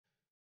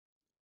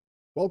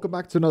Welcome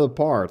back to another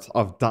part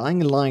of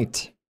Dying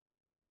Light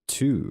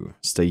 2,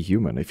 Stay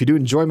Human. If you do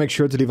enjoy, make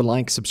sure to leave a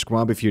like,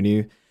 subscribe if you're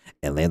new,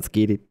 and let's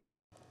get it.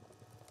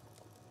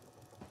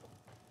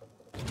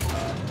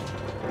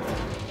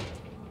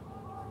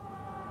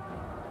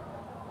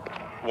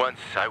 Once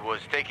I was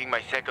taking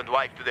my second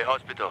wife to the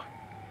hospital.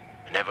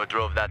 Never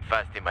drove that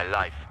fast in my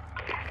life.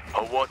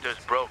 Her waters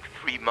broke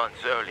 3 months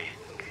early.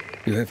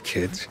 You have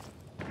kids?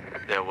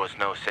 There was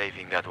no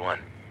saving that one.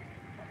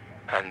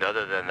 And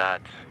other than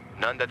that,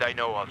 none that I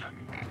know of.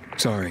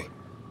 Sorry.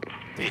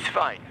 It's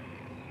fine.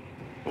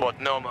 What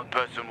normal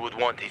person would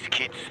want his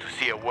kids to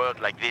see a world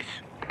like this?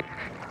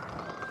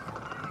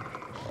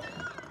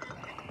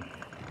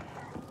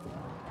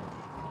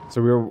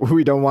 So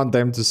we don't want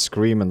them to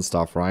scream and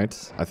stuff,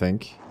 right? I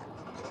think.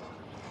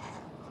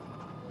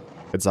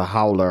 It's a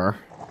howler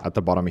at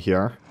the bottom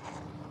here.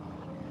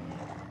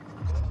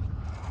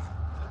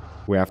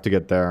 We have to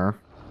get there.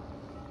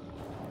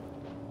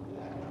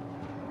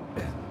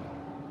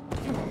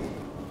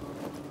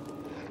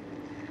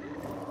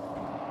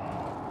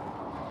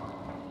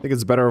 I think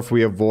it's better if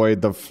we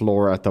avoid the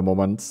floor at the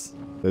moment.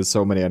 There's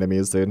so many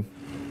enemies, dude.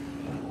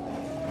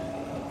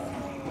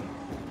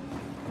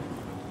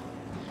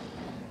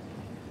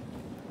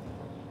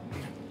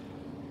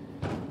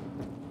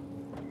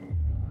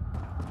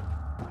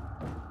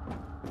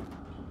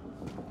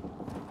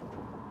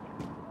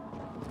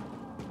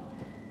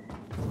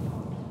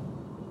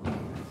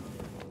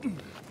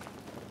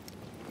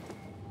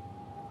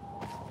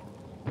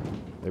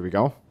 There we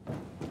go.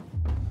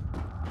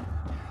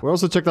 We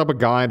also checked up a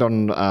guide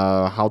on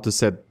how to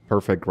set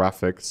perfect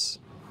graphics.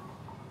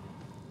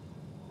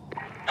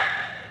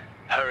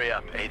 Hurry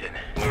up, Aiden.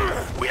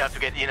 We have to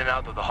get in and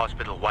out of the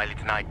hospital while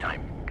it's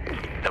nighttime.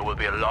 There will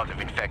be a lot of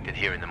infected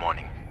here in the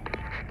morning.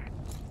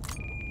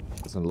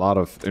 There's a lot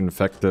of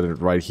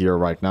infected right here,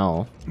 right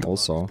now,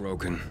 also.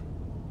 Broken.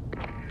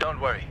 Don't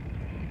worry.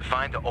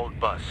 Find the old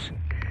bus.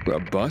 A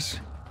bus?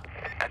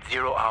 At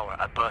 0 hour,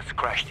 a bus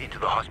crashed into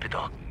the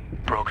hospital.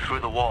 Broke through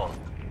the wall.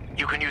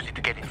 You can use it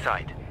to get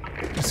inside.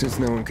 Since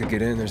no one could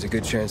get in, there's a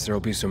good chance there'll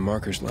be some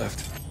markers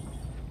left.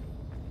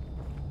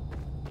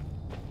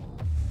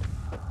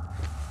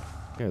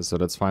 Okay, so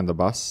let's find the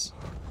bus.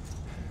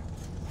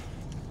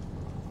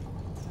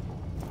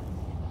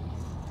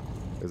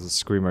 There's a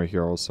screamer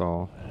here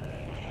also.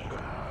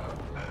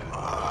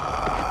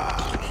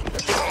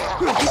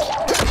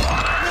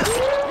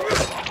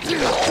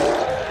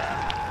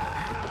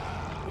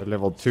 At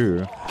level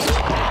 2.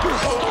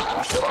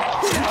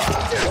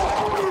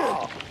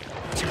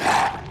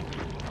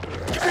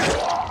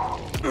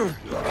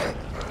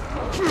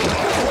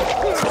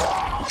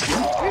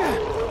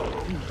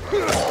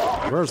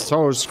 We're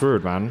so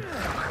screwed, man.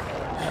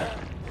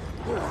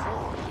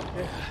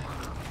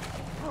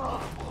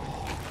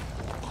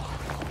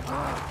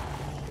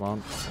 Come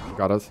on,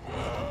 got it.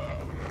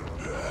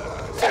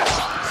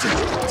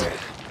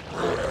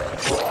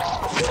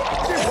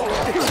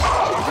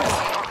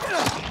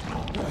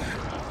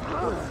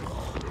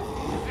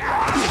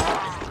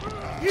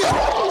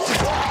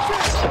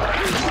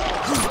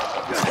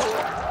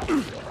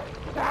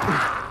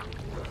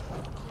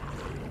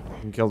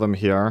 You can kill them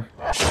here.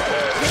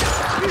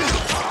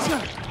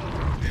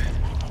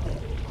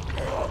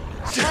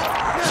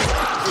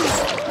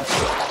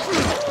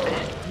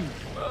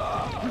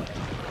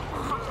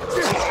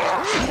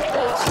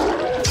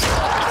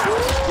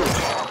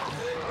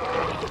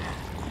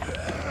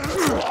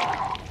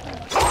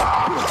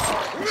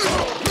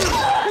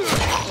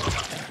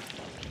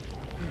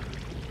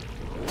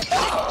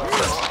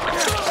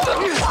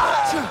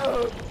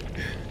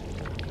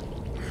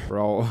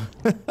 Bro,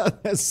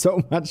 there's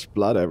so much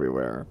blood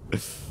everywhere.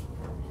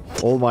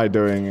 All am I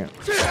doing?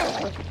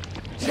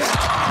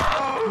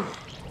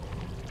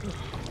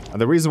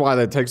 And the reason why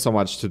they take so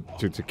much to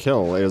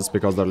kill is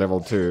because they're level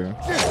 2.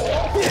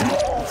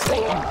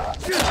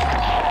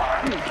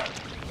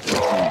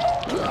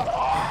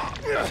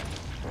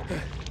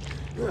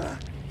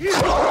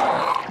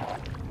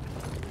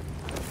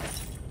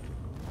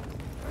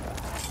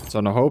 So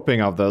I'm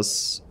hoping of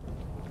this.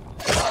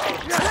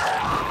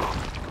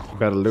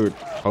 Better loot.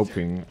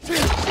 Hoping.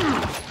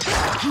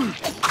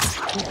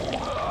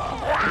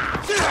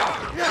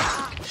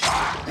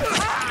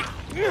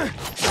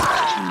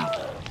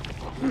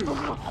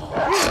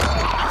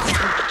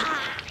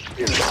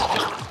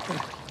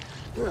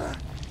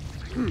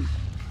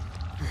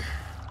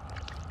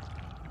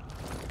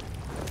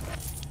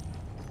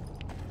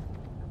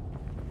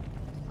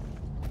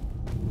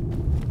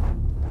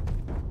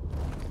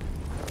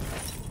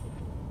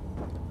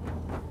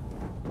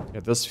 Yeah,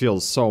 this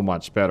feels so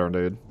much better,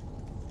 dude.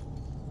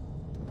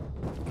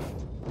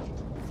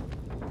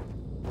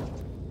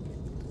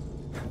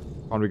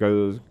 Can't we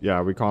go?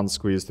 Yeah, we can't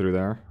squeeze through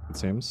there, it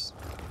seems.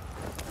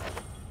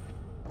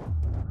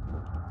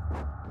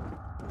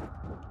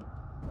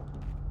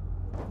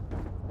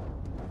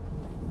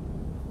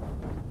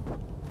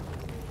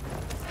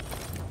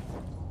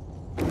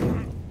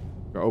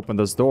 Go open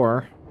this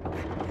door.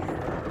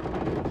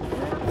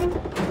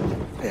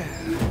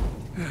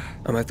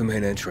 I'm at the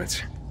main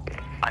entrance.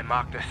 I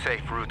marked a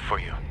safe route for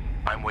you.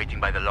 I'm waiting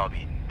by the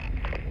lobby.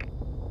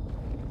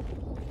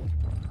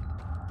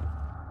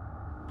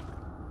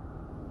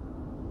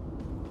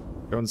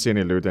 Don't see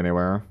any loot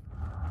anywhere.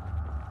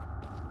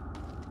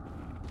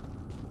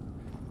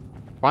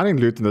 Finding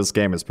loot in this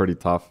game is pretty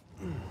tough.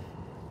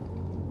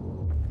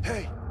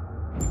 Hey,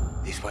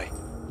 this way.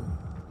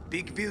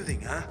 Big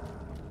building, huh?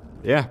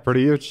 Yeah,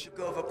 pretty huge. Took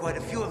over quite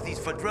a few of these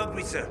for drug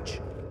research.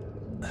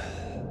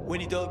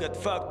 When it all got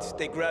fucked,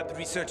 they grabbed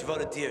research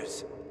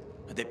volunteers.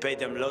 They paid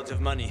them loads of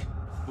money.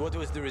 What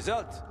was the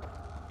result?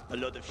 A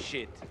lot of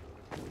shit.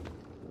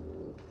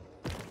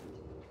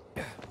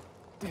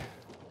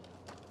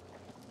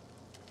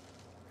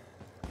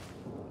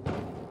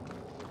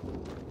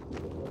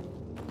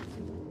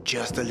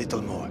 Just a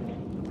little more.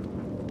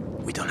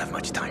 We don't have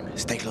much time.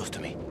 Stay close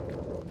to me.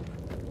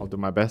 I'll do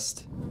my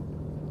best.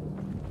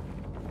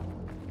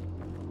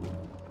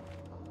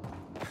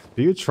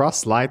 Do you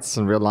trust lights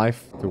in real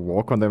life to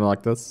walk on them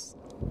like this?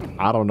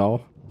 I don't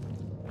know.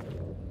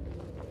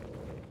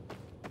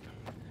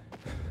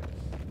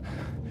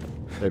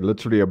 They're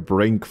literally a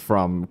brink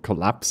from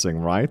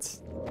collapsing, right?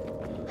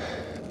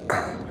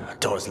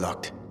 Door's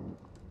locked.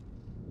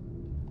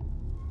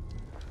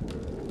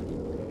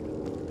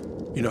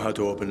 You know how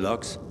to open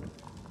locks?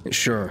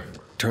 Sure.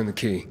 Turn the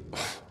key.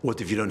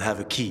 What if you don't have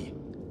a key?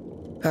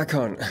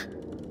 Hakon,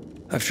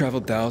 I've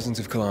traveled thousands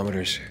of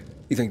kilometers.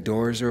 You think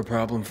doors are a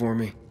problem for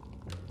me?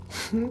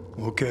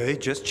 Okay,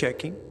 just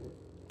checking.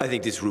 I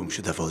think this room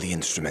should have all the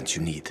instruments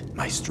you need,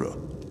 Maestro.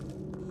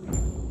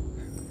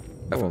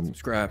 I found some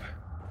scrap.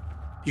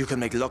 You can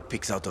make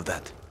lockpicks out of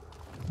that.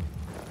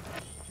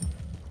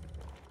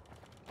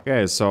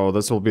 Okay, so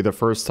this will be the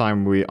first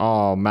time we...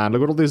 Oh man,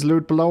 look at all this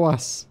loot below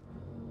us.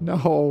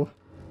 No.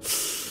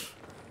 This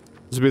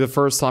will be the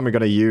first time we're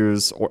gonna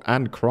use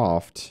and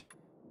craft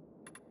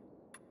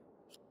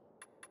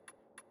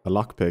a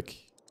lockpick.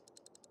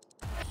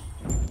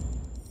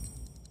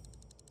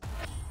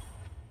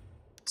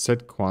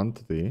 Set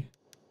quantity.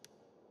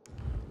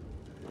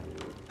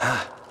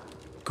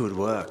 Good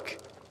work.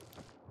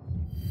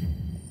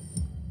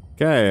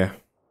 Okay.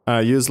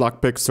 Use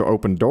lockpicks to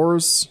open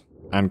doors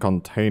and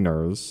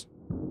containers.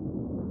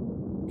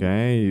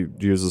 Okay, you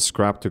use a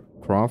scrap to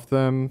craft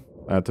them,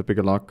 to pick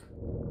a lock.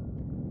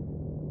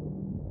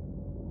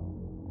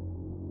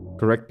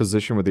 Correct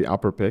position with the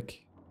upper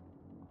pick.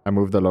 And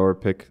move the lower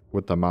pick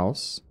with the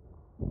mouse.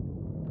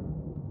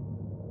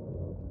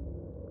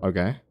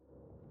 Okay.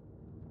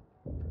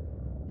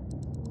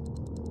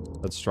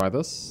 Let's try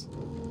this.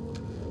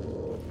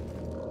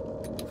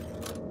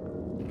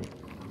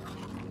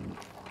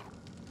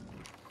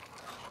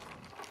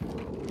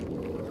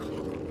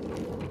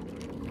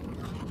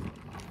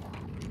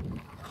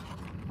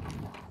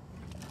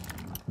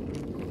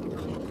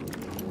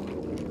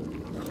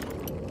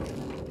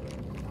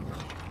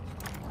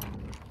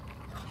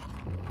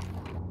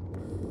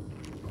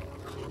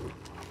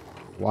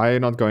 Why are you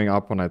not going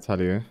up when I tell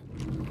you?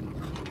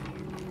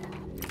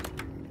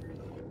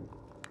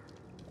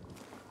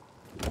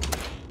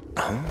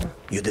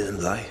 You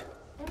didn't lie.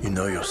 You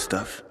know your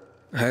stuff.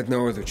 I had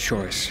no other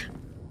choice.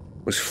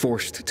 Was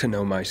forced to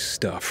know my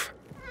stuff.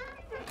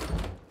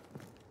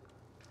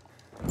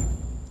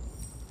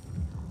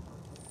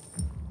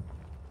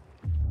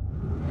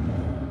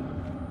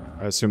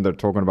 I assume they're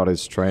talking about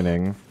his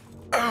training.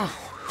 Oh,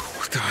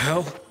 what the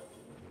hell?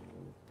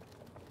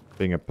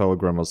 Being a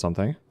pilgrim or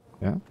something.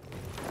 Yeah.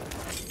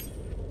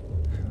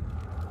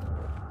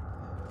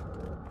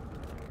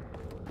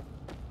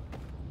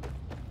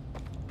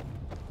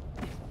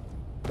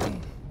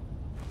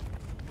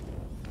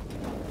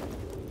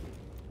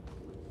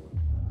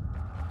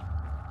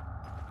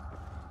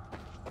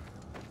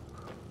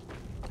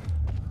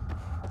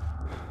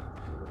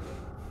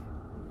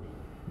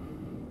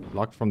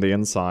 Locked from the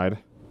inside.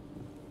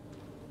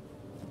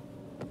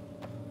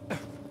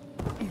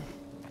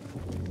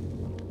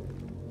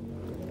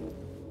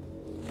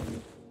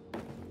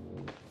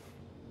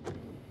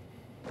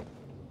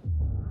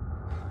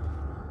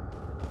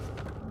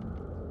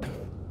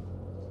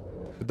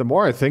 But the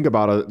more I think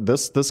about it,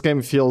 this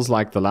game feels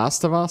like The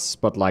Last of Us,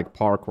 but like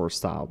parkour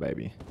style,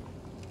 baby.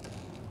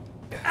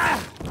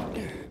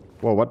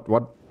 Whoa,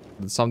 what?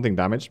 Did something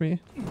damage me?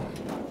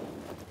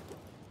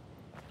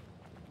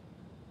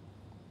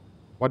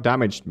 What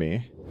damaged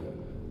me?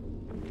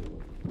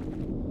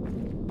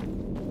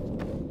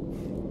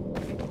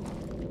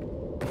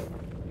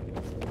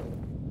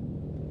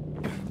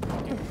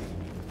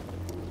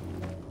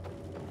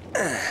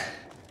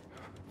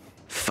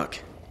 Fuck.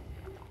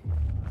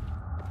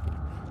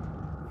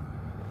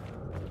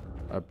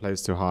 A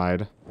place to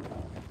hide.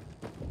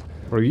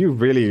 Bro, you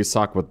really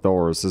suck with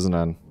doors, isn't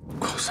it?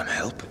 Call some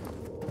help.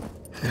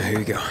 Here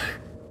you go.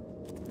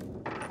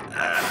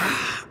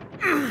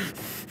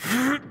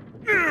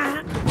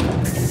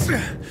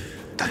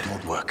 That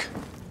won't work.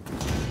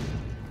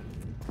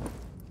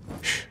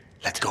 Shh,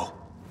 let's go.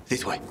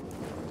 This way.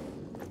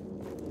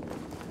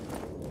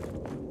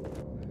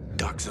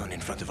 Dark zone in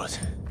front of us.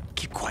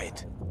 Keep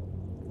quiet.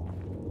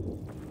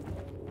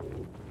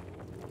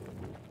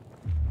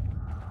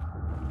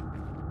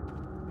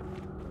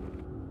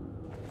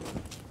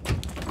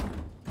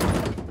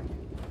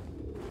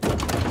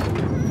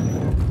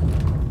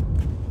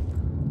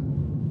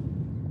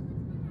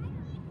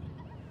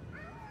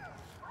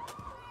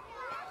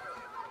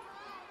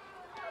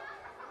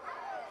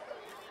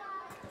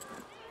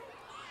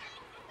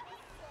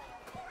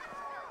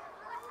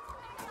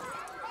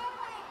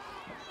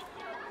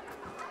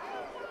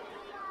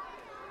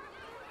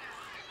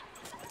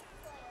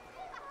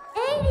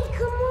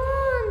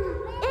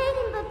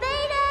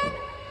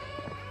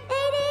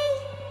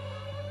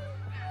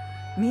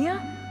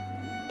 Mia?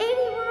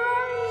 Eddie, where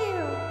are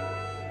you?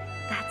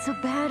 That's a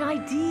bad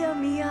idea,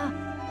 Mia.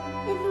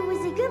 If it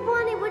was a good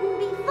one, it wouldn't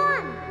be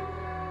fun.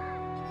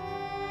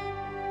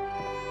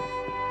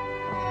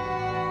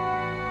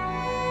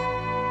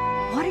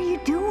 What are you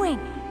doing?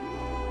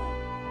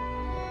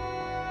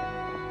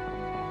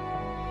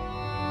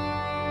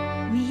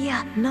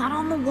 Mia, not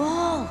on the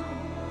wall.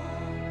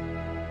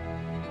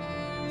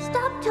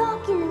 Stop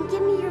talking and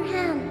give me your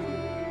hand.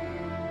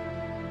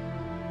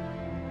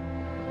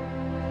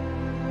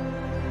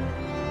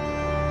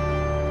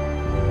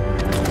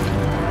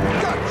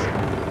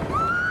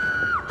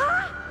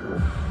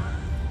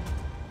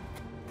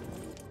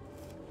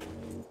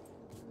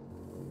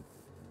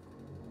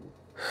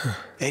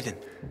 Aiden.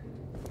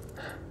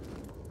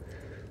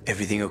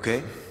 Everything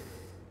okay?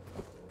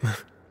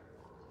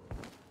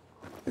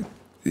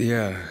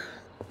 Yeah.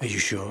 Are you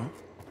sure?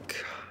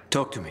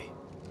 Talk to me.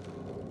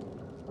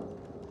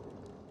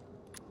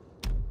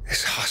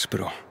 This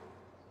hospital.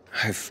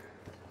 I've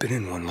been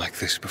in one like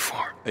this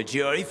before. A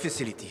GRE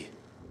facility.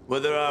 Well,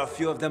 there are a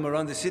few of them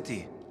around the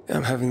city.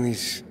 I'm having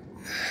these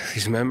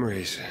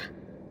memories.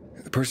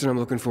 The person I'm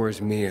looking for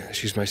is Mia.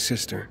 She's my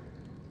sister.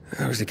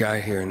 There was a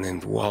guy here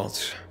named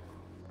Waltz.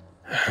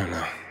 I don't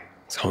know.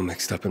 It's all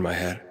mixed up in my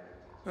head.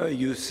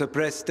 You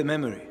suppressed the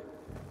memory.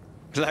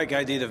 Like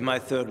I did of my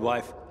third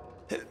wife.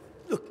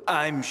 Look,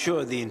 I'm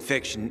sure the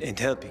infection ain't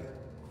helping.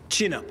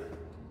 Chin up.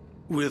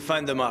 We'll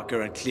find the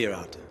marker and clear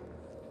out.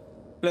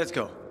 Let's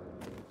go.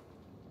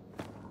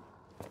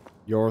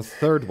 Your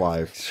third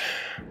wife.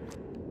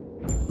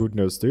 Good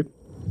news, dude.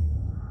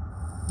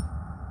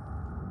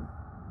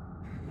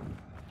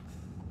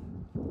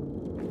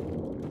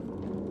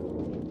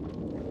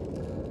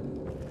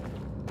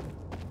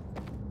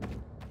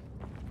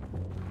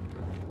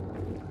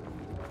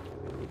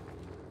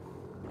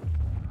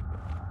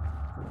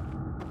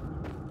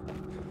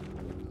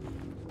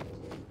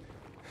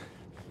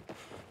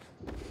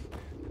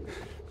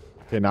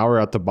 Okay, now we're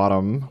at the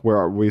bottom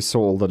where we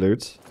saw all the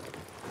loot.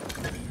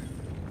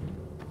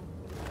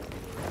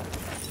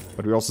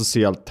 But we also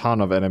see a ton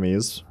of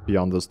enemies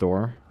beyond this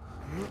door.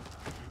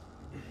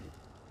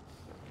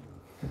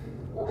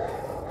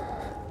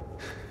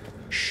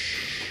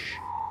 Shh.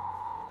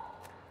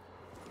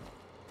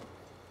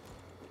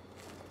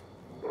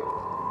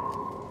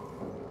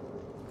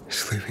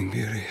 Sleeping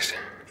Beauties.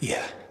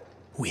 Yeah,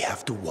 we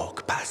have to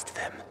walk past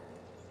them.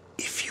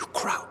 If you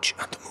crouch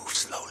and move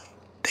slowly,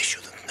 they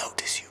shouldn't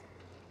notice you.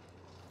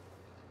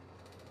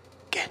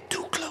 Get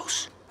too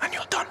close and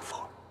you're done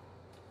for.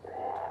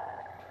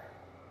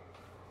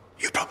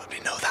 You probably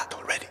know that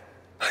already.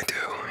 I do,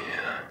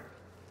 yeah.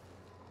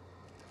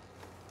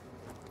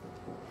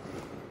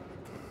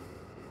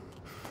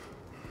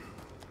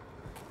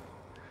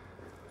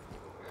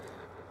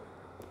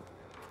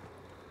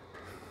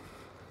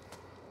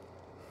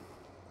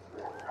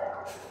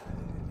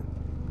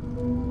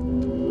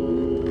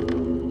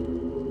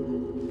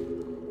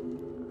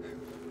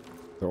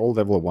 They're all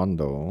level 1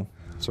 though,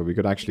 so we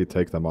could actually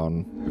take them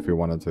on if we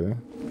wanted to.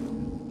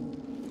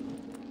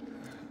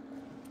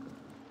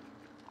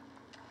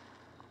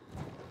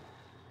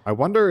 I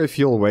wonder if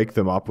you'll wake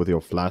them up with your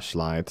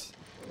flashlight.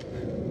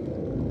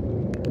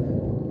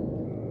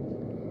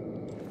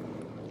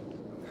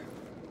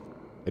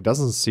 It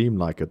doesn't seem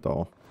like it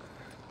though.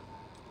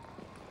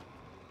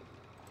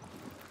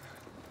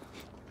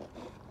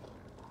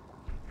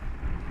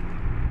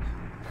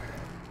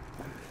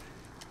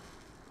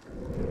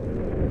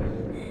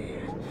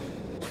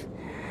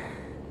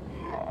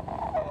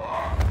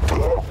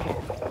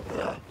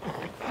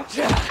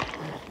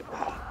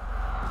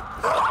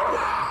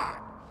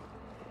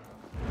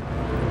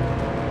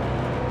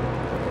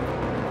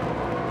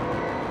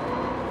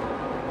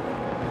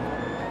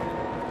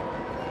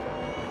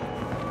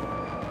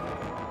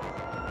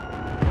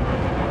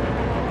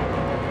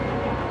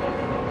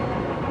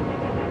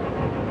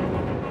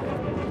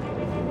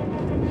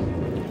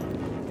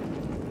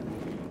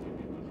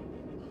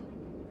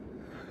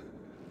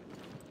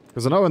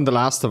 Because I know in The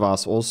Last of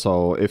Us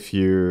also, if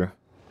you...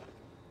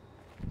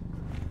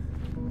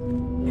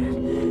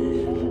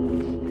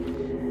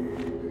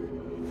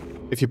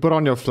 if you put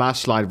on your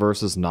flashlight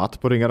versus not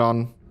putting it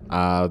on,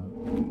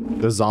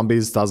 the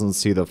zombies doesn't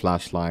see the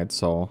flashlight,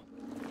 so...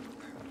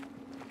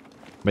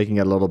 making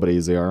it a little bit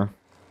easier.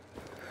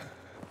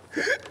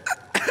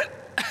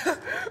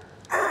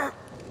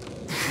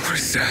 What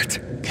is that?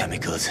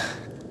 Chemicals.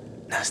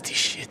 Nasty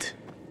shit.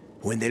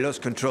 When they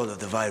lost control of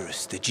the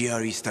virus, the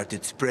GRE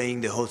started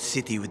spraying the whole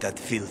city with that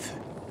filth.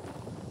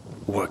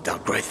 Worked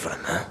out great for them,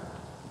 huh?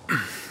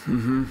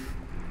 Mm-hmm.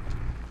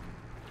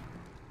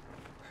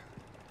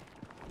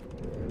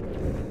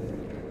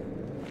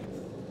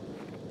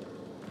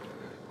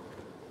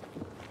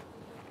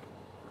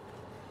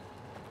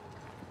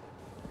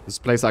 This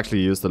place actually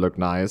used to look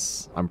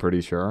nice, I'm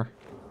pretty sure.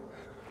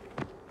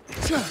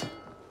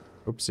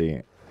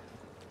 Oopsie.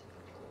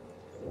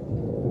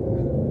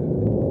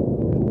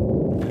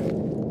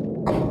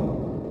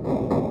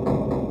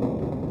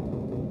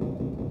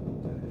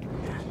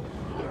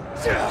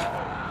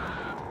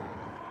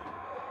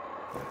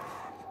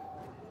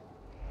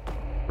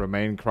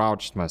 Remain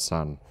crouched, my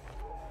son.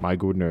 My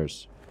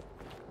goodness.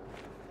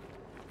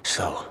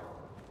 So,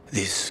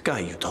 this guy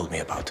you told me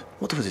about,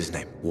 what was his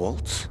name?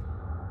 Waltz?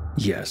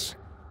 Yes.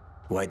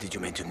 Why did you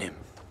mention him?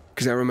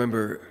 Because I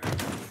remember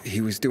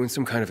he was doing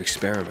some kind of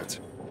experiment.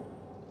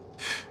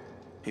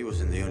 He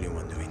wasn't the only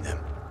one doing them.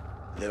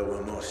 There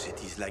were more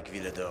cities like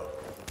Villador,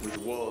 with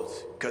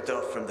walls cut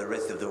off from the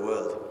rest of the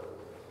world.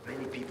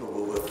 Many people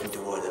were working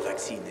toward a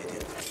vaccine they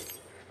did.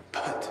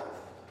 But,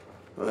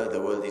 well, the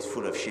world is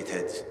full of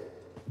shitheads.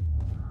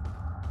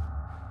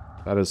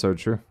 That is so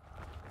true.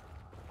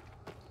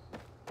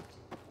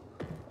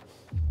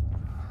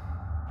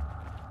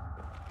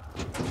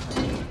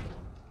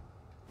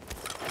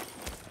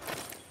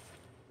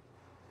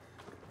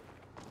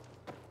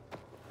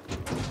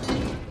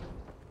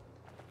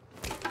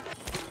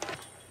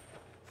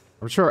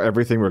 I'm sure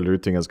everything we're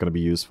looting is going to be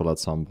useful at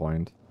some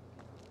point.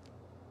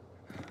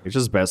 It's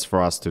just best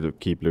for us to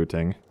keep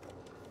looting.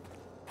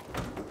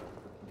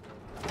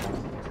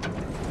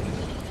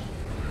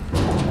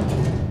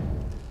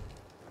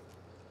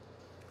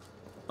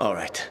 All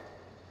right.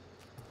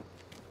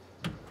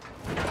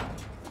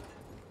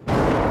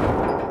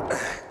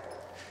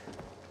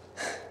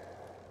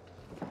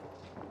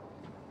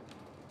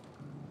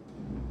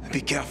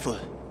 Be careful.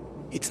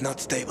 It's not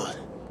stable.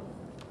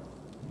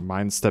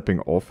 Mind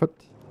stepping off it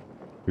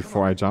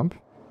before I jump?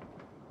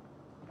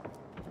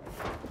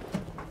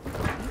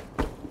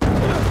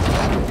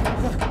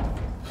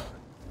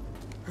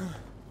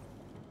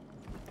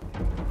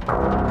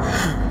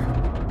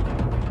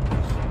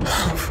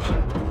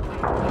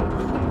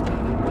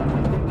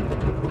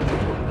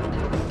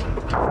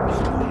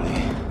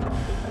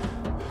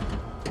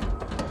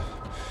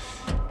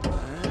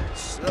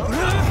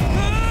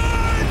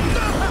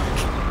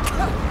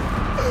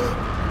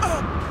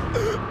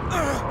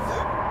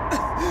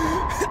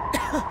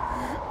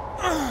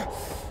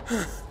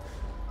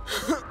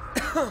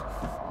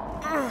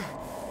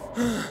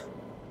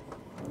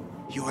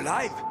 You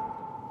alive?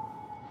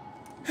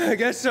 I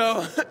guess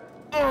so.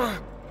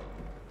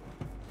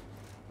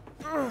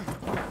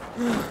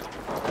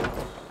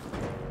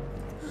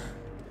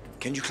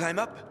 Can you climb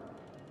up?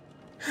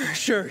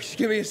 Sure, just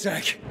give me a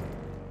sec.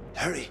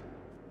 Hurry.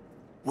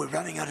 We're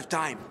running out of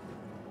time.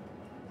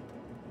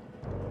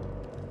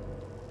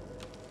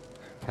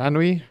 Can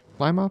we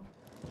climb up?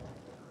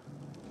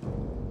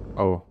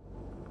 Oh.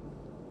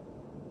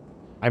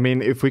 I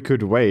mean, if we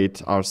could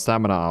wait our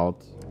stamina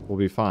out, we'll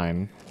be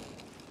fine.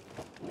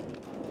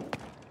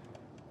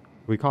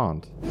 We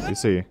can't, you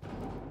see.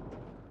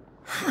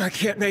 I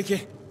can't make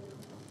it.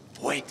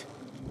 Wait.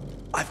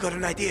 I've got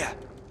an idea.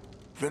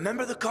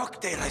 Remember the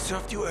cocktail I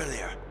served you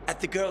earlier at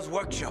the girls'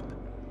 workshop?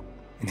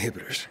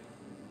 Inhibitors.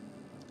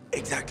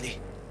 Exactly.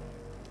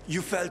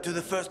 You fell to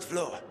the first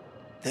floor.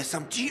 There's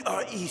some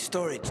GRE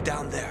storage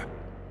down there.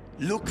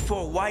 Look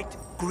for white,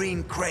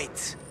 green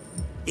crates.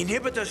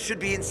 Inhibitors should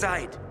be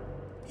inside.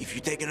 If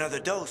you take another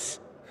dose,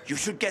 you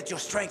should get your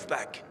strength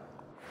back.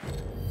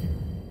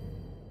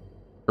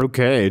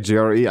 Okay,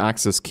 GRE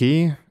access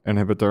key.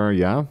 Inhibitor,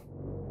 yeah.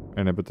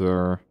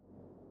 Inhibitor.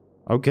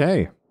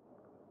 Okay.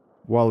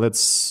 Well,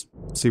 let's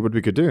see what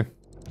we could do.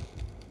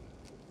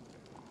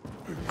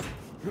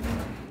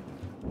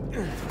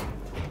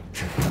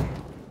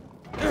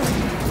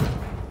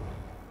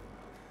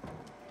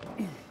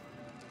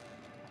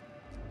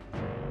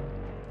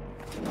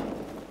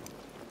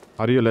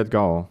 How do you let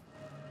go?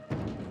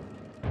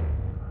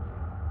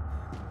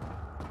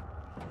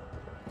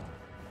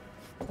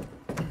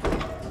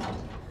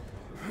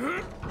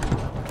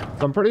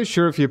 So I'm pretty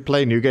sure if you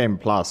play New Game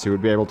Plus, you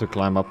would be able to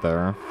climb up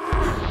there.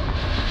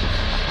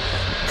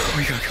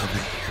 We got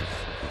company.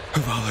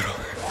 Volatile.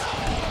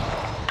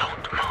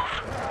 Don't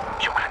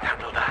move. You can't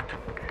handle that.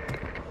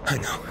 I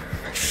know.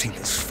 I've seen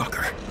this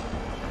fucker.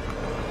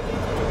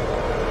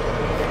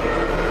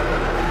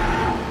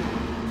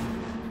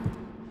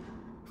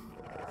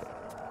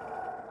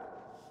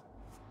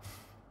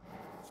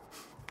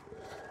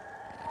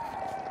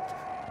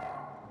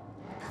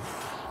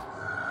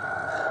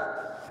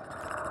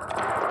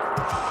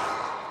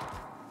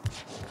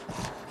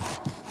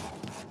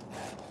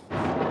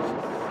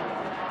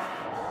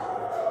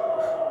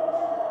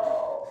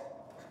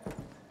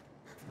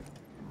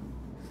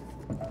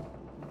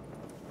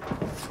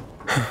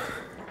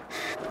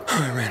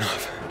 I ran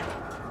off.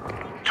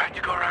 Try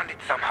to go around it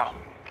somehow.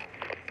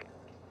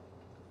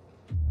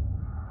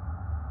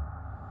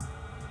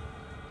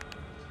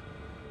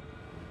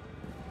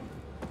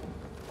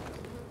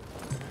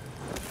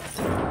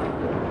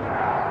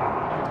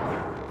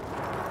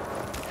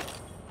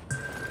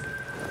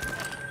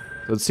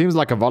 So it seems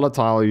like a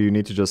volatile, you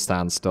need to just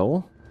stand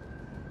still.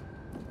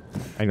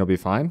 And you'll be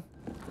fine.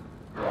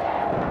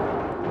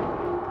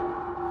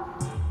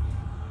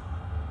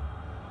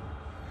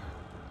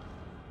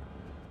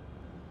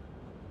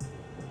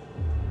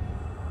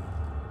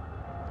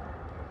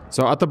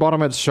 So at the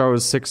bottom it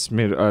shows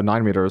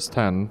 9 meters,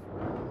 10.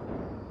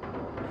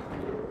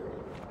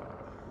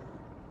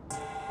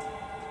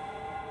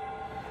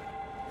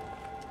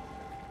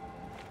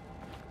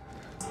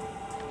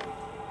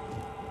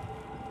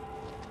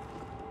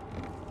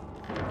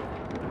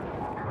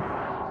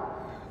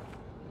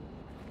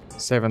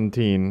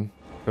 17,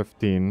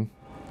 15.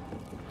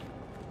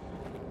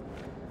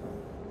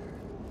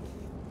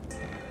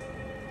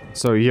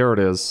 So here it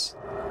is,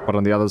 but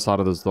on the other side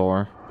of this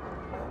door.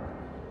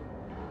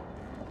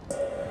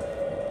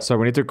 So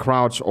we need to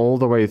crouch all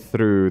the way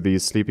through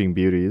these sleeping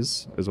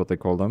beauties, is what they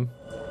call them.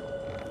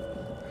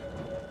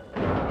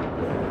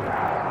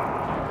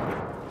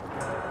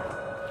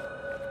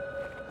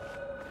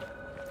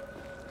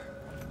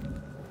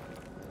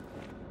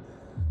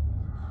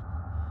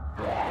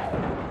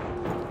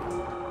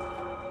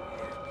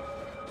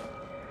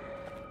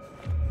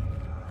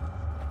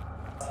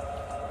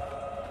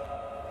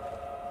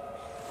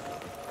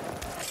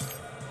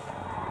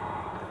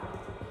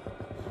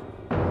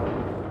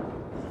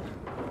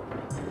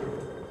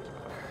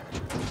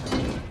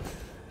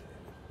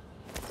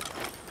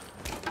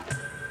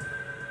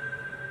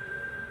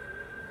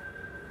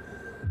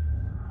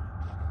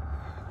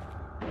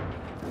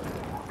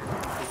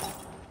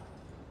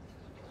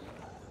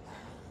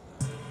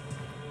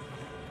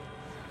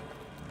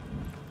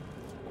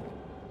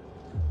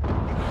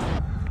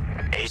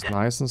 It's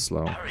nice and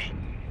slow. Hurry.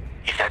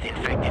 If that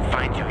infected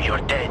finds you,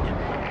 you're dead.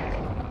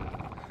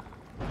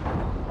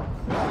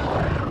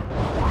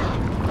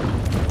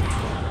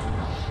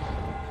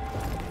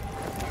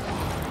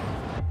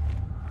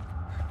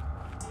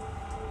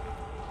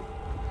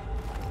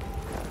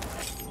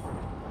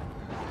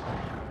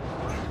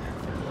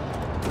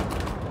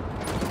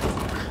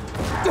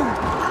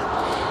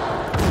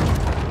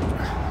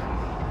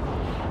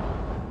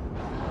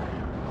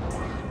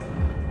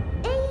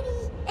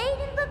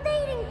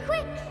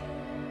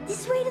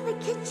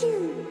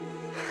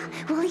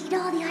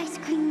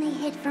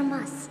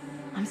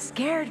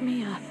 Scared,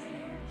 Mia.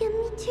 Yeah,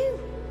 me too.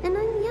 And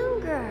I'm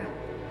younger.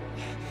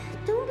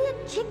 Don't be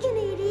a chicken,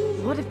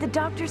 Edie. What if the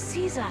doctor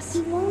sees us?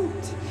 He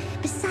won't.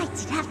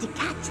 Besides, he'd have to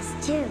catch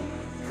us too.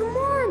 Come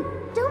on,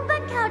 don't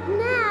back out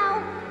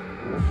now.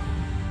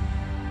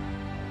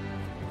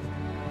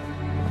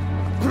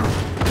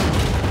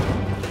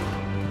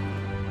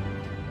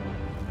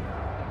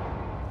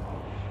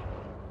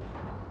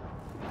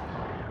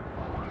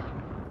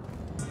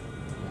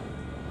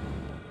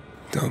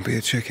 Don't be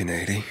a chicken,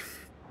 Edie.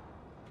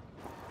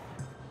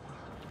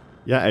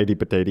 Yeah, 80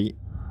 potato.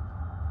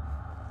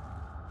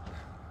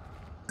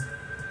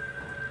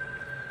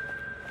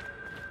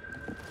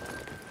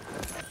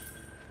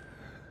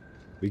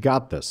 We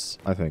got this,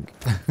 I think.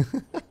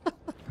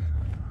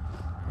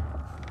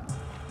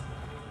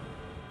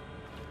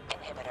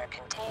 Inhibitor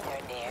container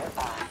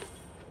nearby.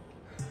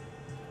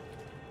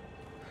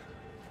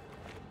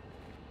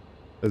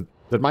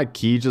 Did my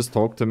key just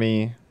talk to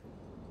me?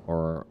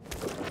 Or...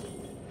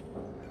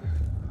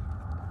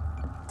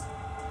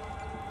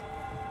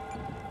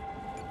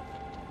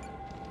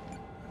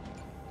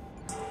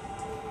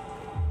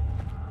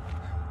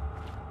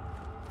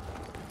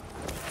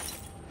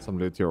 some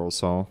loot here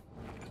also.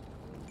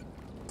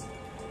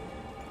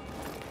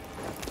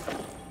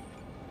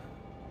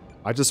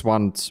 I just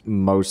want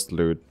most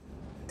loot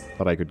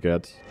that I could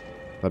get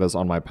that is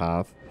on my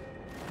path.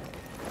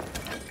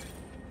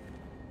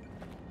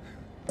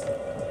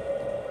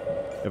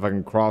 If I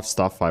can craft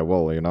stuff, I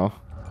will, you know?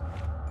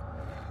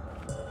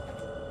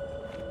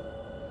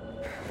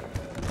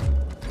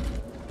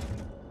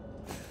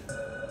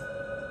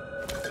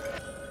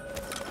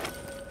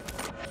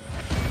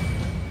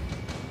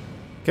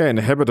 Okay,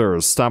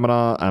 inhibitors,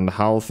 stamina and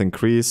health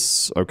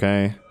increase,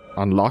 okay.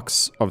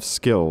 Unlocks of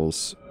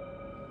skills.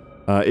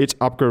 Each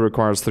upgrade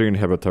requires 3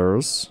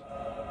 inhibitors.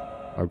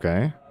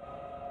 Okay.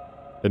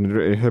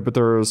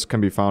 Inhibitors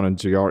can be found in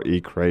GRE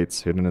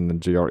crates, hidden in the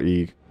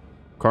GRE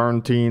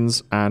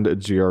quarantines and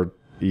GRE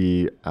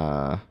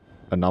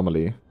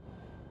anomaly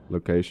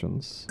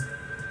locations.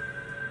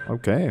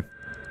 Okay.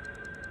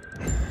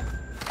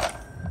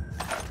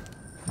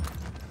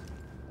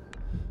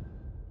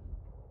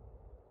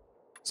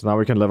 So now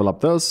we can level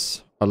up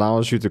this.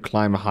 Allows you to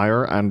climb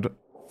higher and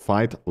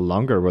fight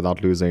longer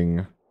without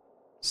losing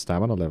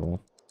stamina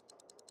level.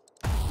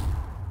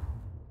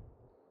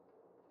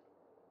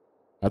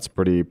 That's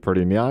pretty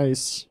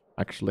nice,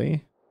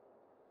 actually.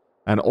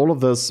 And all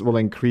of this will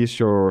increase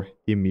your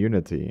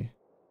immunity.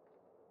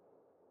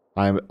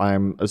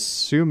 I'm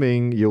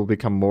assuming you'll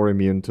become more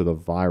immune to the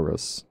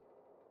virus.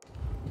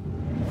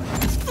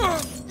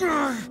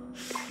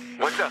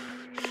 What's up?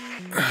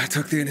 I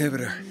took the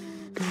inhibitor.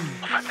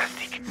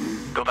 Fantastic.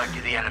 Go back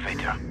to the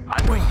elevator.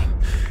 I'm waiting.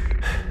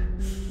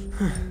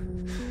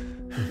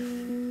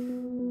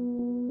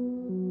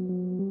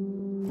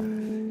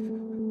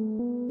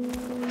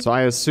 So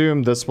I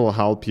assume this will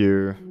help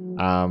you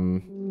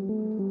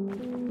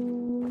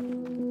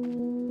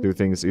do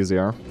things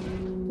easier.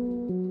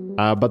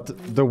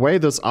 But the way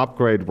this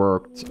upgrade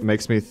worked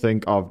makes me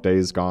think of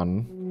Days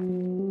Gone.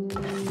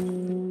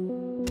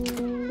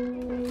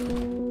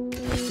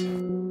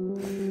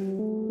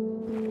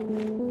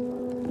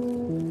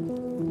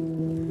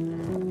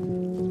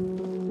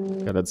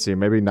 Okay, let's see.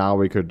 Maybe now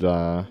we could...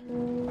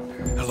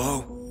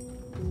 Hello?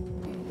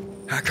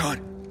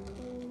 Hakon?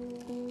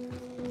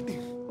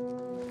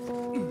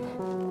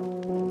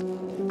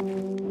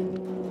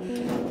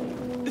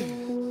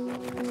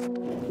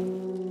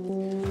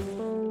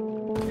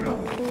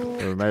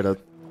 We made it.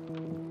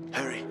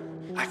 Hurry.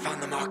 I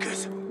found the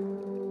markers.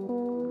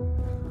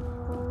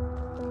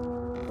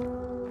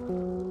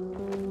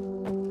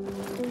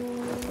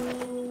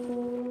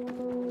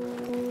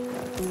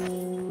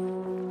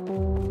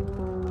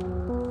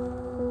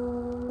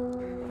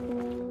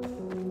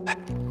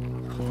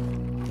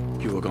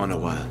 You were gone a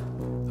while.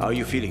 How are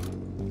you feeling?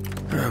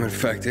 I'm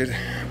infected,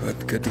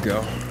 but good to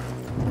go.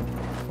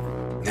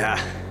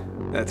 Ah,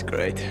 that's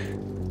great.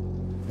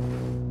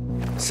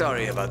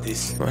 Sorry about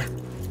this. What?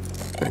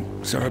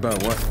 Sorry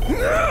about what?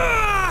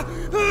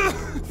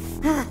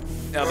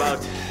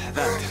 About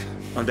that.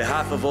 On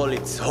behalf of all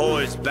its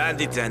whores,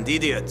 bandits, and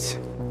idiots,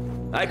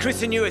 I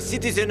christen you a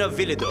citizen of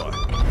Villador.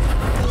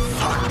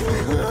 Fuck.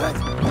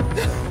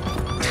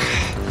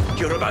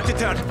 You're about to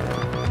turn.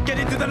 Get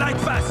into the light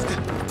fast.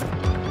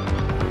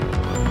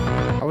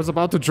 I was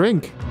about to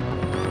drink.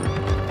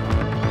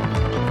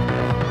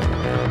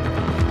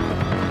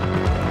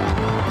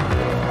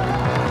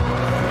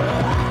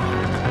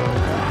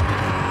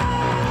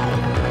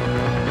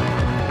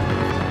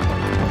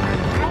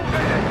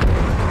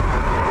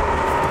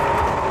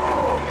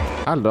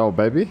 Hello,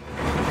 baby.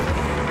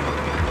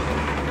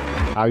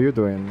 How you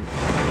doing?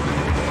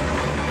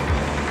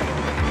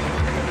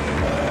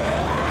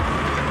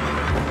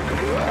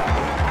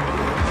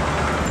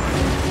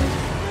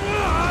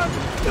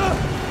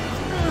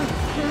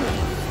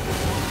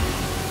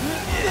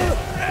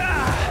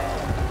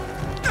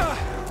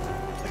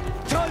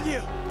 Told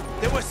you,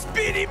 they were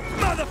speedy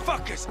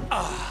motherfuckers.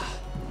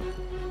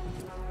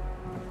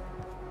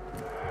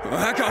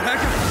 Hack on.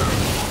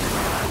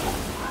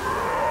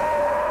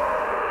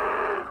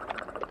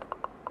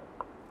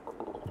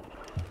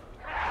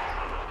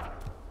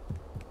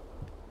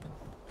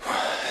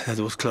 That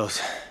was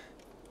close.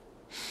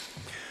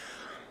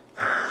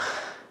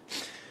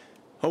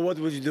 Oh, what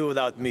would you do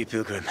without me,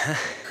 Pilgrim?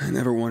 I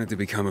never wanted to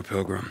become a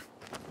pilgrim.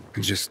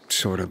 I just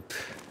sort of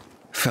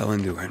fell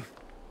into it.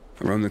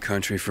 I roamed the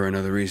country for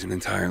another reason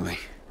entirely.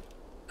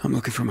 I'm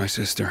looking for my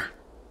sister.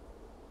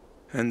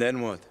 And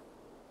then what?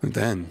 And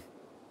then,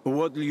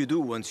 What will you do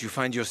once you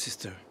find your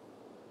sister?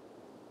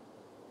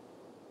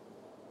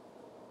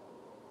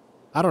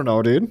 I don't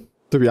know, dude.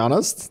 To be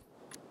honest.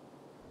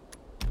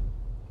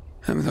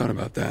 haven't thought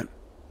about that.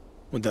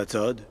 Well, that's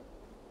odd.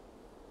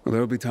 Well,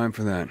 there'll be time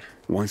for that,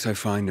 once I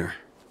find her.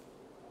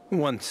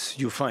 Once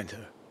you find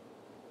her.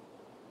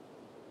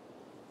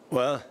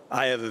 Well,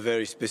 I have a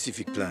very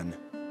specific plan.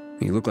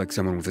 You look like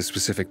someone with a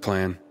specific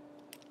plan.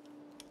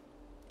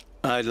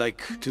 I'd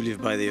like to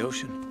live by the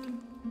ocean.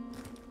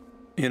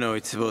 You know,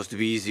 it's supposed to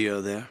be easier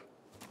there.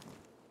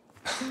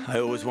 I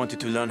always wanted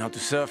to learn how to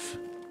surf.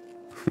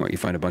 What, you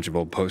find a bunch of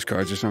old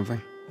postcards or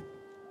something?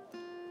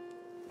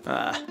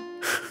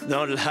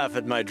 Don't laugh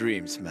at my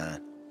dreams,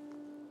 man.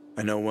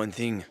 I know one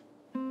thing.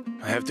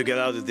 I have to get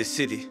out of this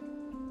city.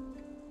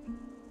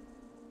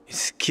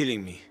 It's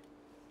killing me,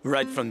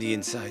 right from the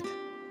inside.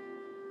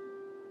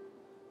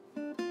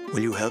 Will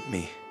you help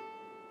me?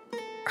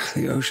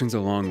 The ocean's a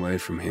long way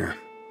from here.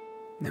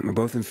 And we're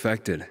both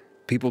infected.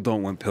 People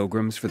don't want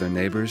pilgrims for their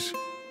neighbors.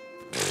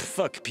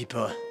 Fuck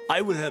people.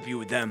 I will help you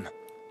with them.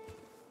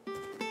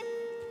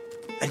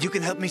 And you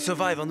can help me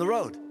survive on the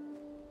road.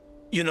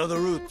 You know the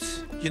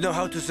routes. You know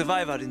how to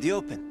survive out in the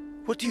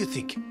open. What do you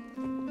think?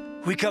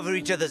 We cover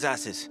each other's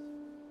asses.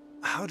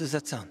 How does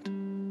that sound?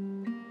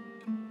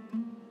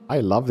 I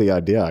love the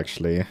idea,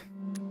 actually.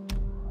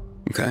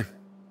 Okay,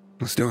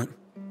 let's do it.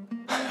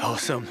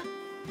 Awesome.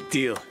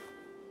 Deal.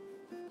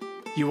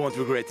 You won't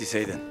regret this,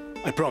 Aiden.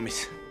 I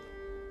promise.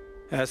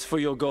 As for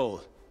your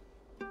goal,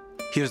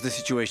 here's the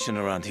situation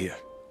around here.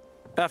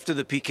 After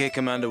the PK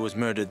commander was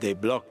murdered, they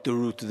blocked the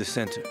route to the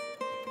center.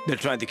 They're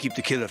trying to keep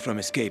the killer from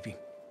escaping.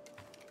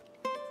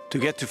 To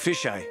get to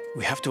Fisheye,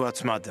 we have to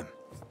outsmart them.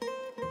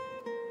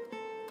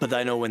 But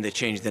I know when they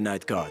change the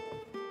night guard.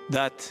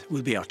 That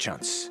will be our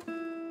chance.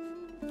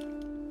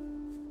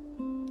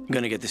 I'm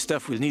gonna get the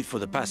stuff we'll need for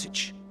the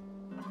passage.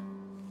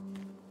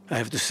 I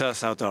have to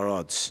suss out our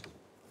odds.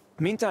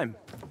 Meantime,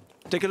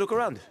 take a look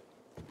around.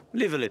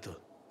 Live a little.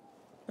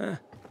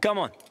 Come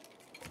on.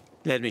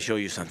 Let me show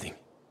you something.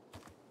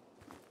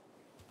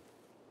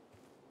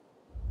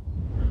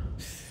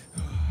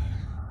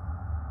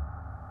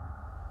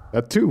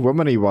 That two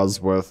women he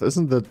was with,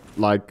 isn't it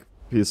like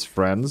his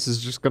friends? He's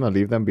just gonna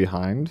leave them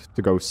behind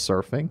to go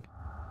surfing?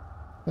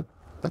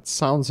 That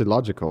sounds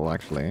illogical,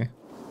 actually.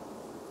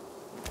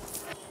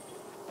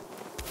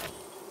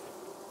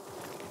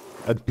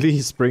 At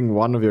least bring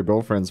one of your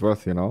girlfriends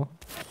with, you know?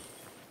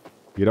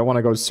 You don't want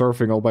to go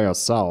surfing all by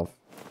yourself.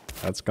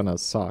 That's gonna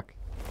suck.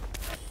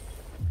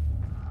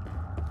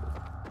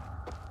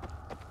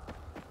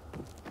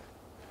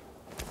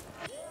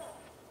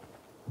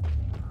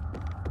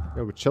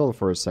 Yo, chill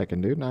for a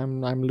second, dude.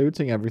 I'm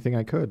looting everything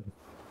I could.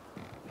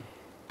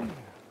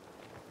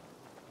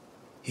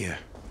 Here.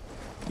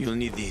 You'll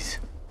need these.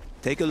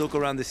 Take a look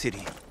around the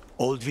city.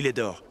 Old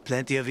Villador.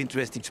 Plenty of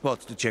interesting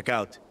spots to check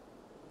out.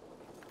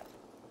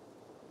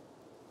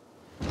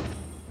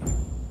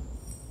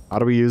 How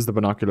do we use the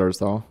binoculars,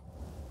 though?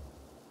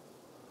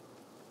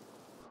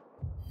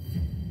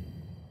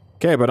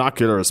 Okay,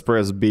 binoculars,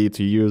 press B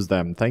to use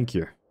them. Thank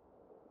you.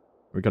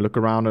 We can look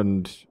around,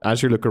 and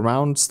as you look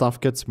around, stuff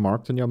gets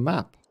marked on your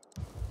map.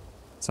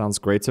 Sounds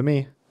great to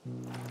me.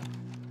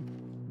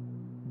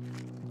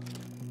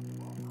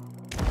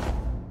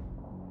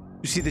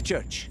 You see the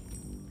church?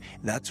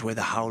 That's where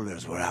the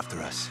Howlers were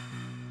after us.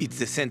 It's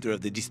the center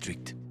of the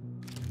district.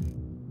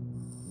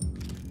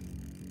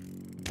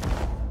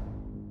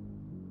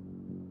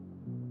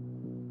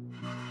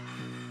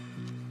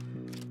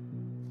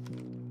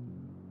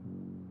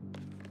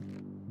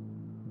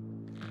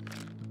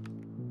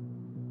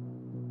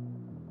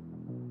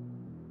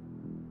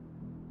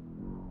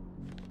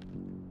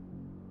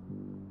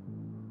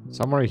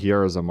 Somewhere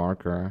here is a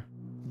marker.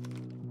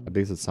 At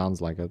least it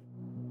sounds like it.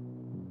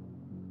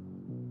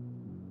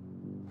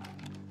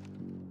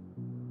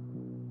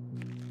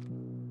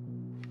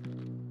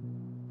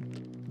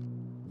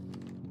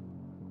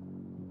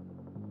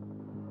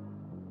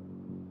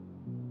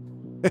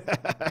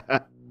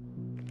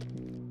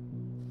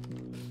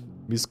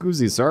 Mi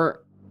scusi, sir.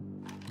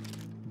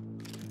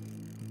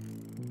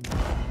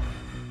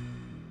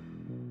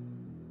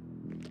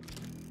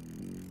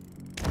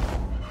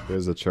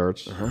 There's a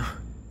church.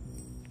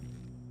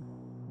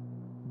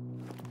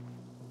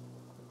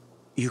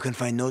 You can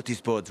find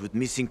notice boards with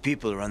missing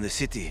people around the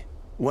city.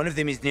 One of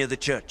them is near the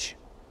church.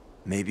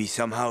 Maybe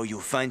somehow you'll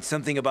find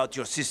something about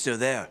your sister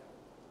there.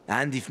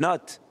 And if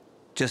not,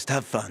 just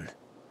have fun.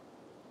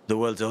 The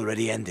world's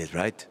already ended,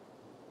 right?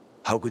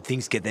 How could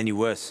things get any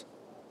worse?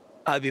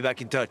 I'll be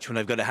back in touch when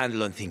I've got a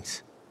handle on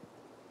things.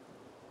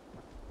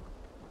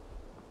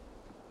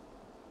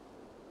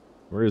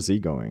 Where is he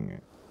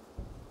going?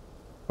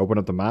 Open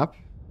up the map.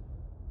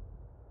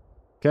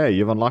 Okay,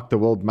 you've unlocked the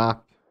world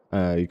map.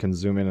 You can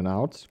zoom in and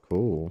out.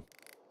 Cool.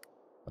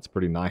 That's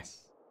pretty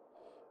nice.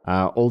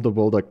 All the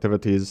world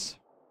activities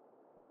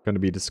going to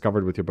be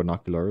discovered with your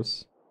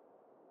binoculars.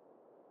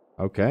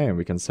 Okay, and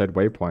we can set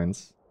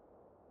waypoints.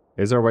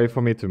 Is there a way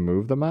for me to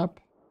move the map?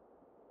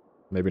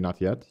 Maybe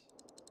not yet.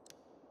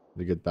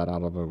 To get that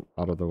out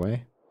of the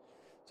way.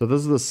 So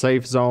this is the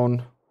safe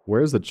zone.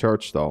 Where's the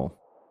church though?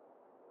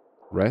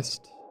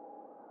 Rest.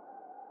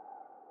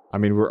 I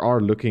mean, we are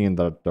looking in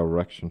that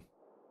direction.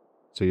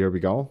 So here we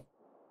go.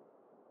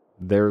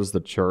 There's the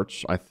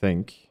church, I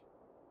think.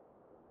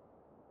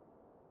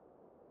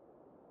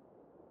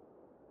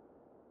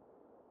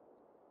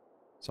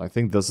 So I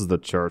think this is the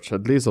church.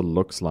 At least it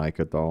looks like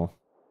it, though.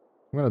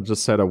 I'm gonna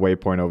just set a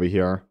waypoint over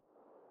here.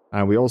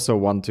 And we also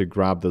want to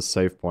grab the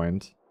save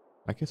point.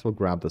 I guess we'll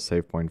grab the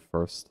save point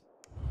first.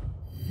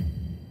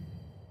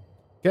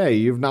 Okay,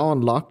 you've now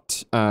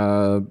unlocked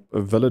a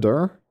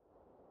villager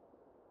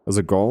as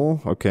a goal.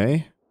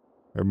 Okay.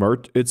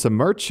 It's a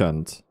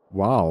merchant.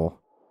 Wow.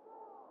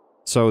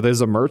 So there's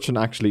a merchant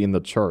actually in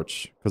the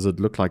church, because it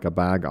looked like a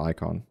bag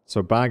icon.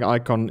 So bag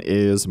icon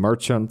is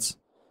merchant,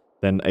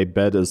 then a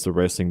bed is the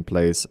resting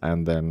place,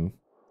 and then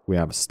we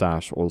have a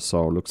stash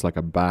also. Looks like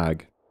a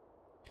bag.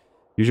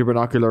 Use your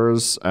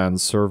binoculars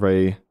and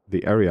survey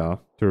the area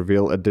to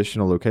reveal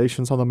additional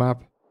locations on the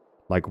map,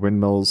 like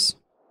windmills,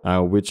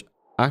 which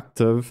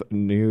active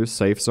new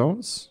safe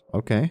zones.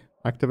 Okay,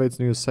 activates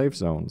new safe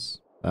zones.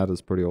 That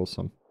is pretty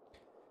awesome.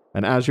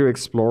 And as you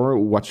explore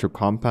what your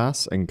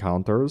compass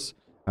encounters,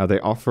 they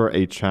offer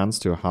a chance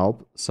to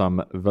help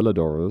some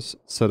Villador's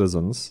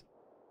citizens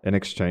in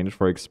exchange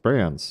for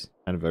experience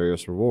and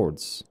various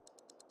rewards.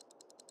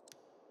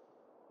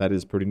 That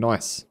is pretty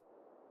nice.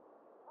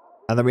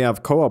 And then we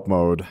have co-op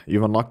mode.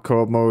 You've unlocked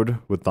co-op mode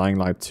with Dying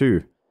Light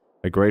 2.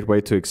 A great way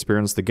to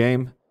experience the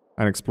game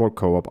and explore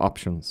co-op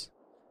options.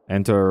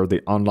 Enter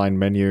the online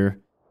menu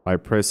by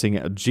pressing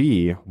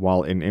G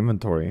while in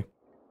inventory.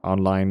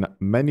 Online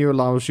menu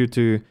allows you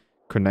to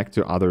connect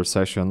to other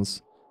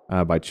sessions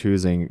by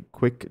choosing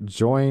Quick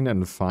Join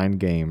and Find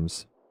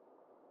Games.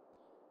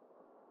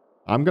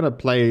 I'm gonna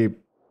play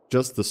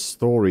just the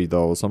story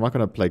though, so I'm not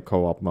gonna play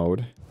co-op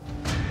mode.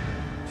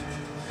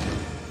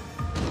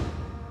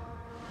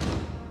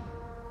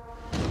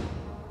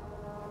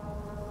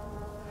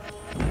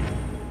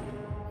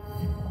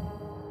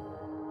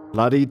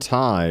 Bloody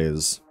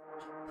ties.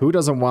 Who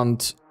doesn't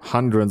want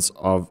hundreds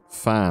of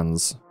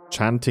fans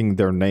chanting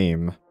their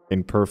name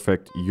in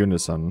perfect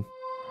unison?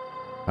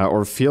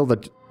 Or feel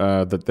that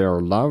that they are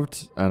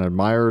loved and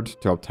admired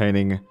to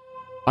obtaining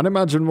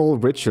unimaginable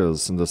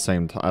riches in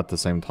at the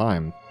same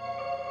time.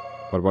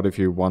 But what if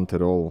you want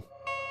it all?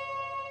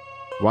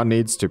 One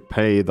needs to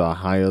pay the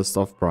highest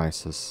of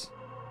prices.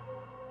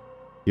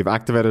 You've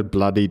activated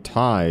Bloody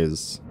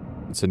Ties.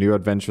 It's a new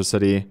adventure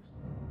city,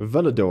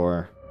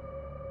 Villador.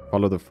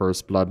 Follow the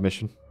First Blood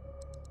mission.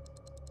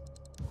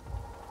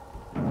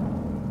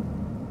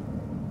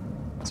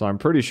 So I'm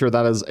pretty sure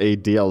that is a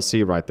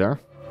DLC right there.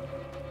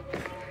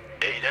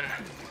 Aiden?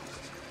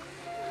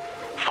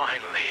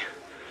 Finally.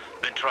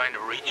 Been trying to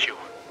reach you.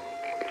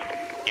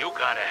 You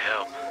gotta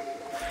help.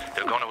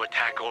 They're gonna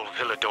attack old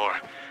Villador.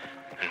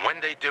 And when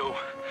they do,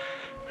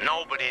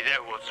 nobody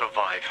there will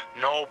survive.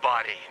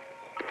 Nobody.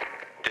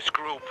 This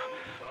group,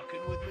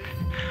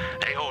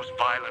 they host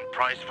violent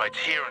prize fights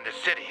here in the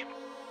city.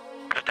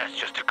 But that's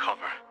just a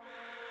cover.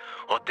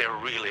 what they're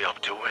really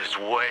up to is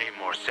way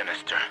more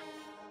sinister.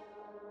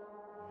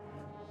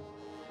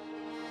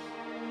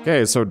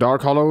 Okay, so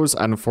Dark Hollows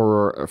and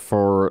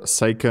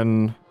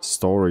Forsaken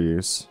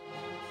Stories.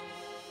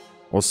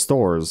 Or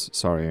Stores,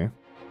 sorry.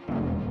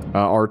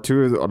 Are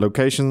two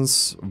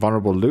locations,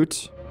 vulnerable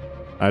loot.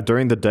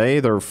 During the day,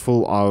 they're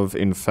full of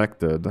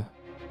infected.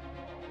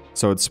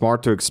 So it's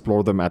smart to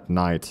explore them at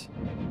night.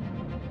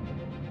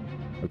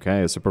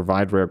 Okay, so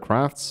provide rare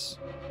crafts.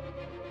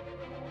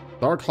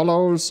 Dark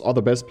Hollows are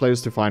the best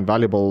place to find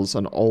valuables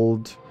and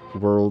old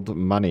world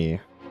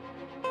money.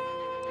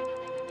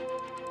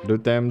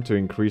 Loot them to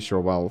increase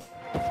your wealth.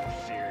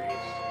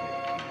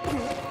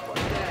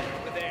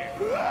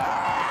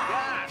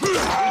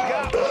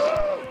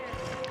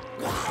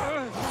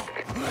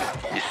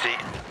 You see,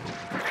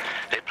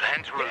 they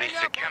plan to release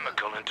a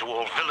chemical into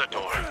old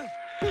Villador.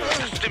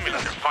 The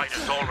stimulant their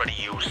fighters already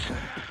use.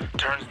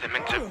 Turns them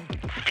into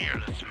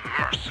fearless,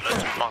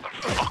 merciless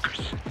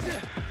motherfuckers.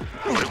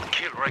 But it would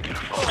kill regular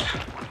folks.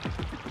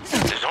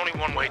 There's only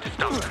one way to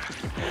stop them,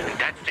 and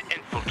that's to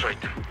infiltrate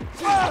them.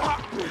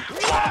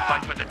 Qualify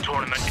for the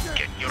tournament and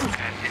get your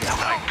ass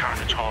inside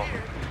Carnage Hall.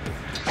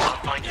 I'll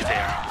find you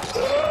there.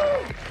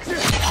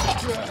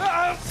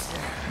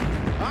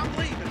 I'm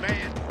leaving,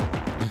 man.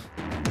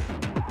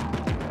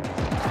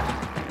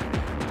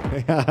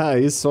 Yeah,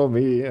 he saw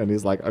me and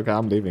he's like, okay,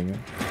 I'm leaving.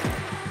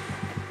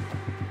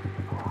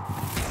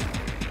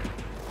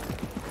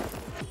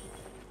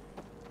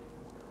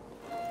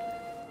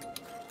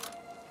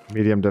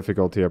 Medium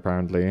difficulty,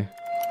 apparently.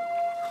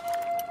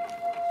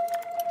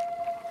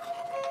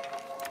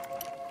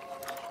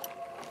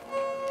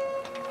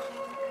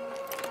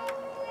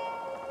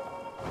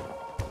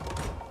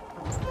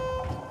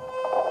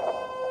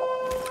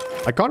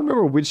 I can't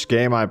remember which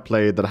game I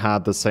played that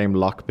had the same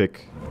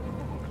lockpick.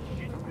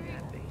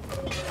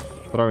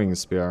 Throwing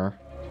spear.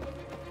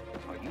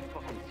 Are you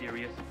fucking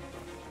serious?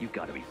 You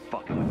gotta be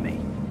fucking with me.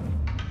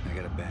 I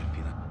got a bad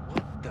feeling.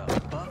 What the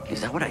fuck?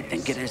 Is that what I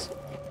think it is?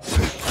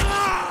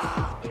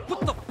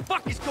 What the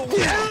fuck is going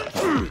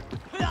on?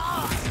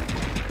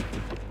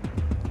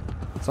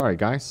 Sorry,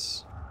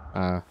 guys.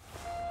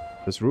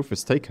 This roof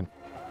is taken.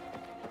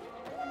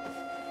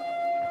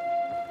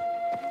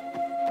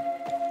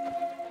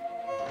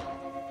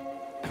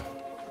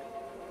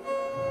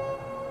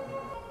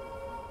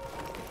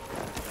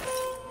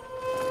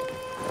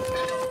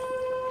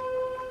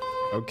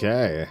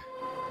 Okay.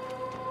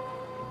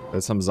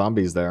 There's some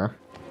zombies there.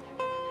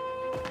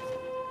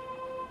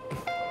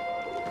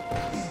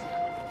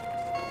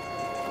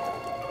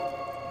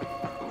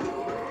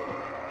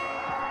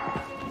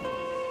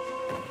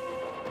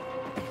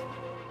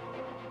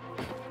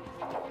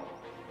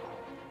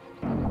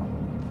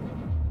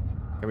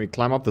 Can we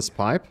climb up this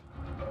pipe?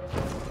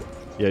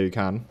 Yeah, you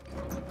can.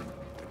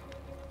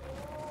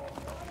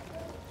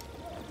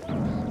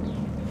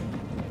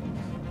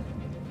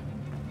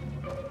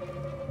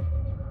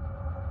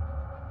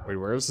 Wait,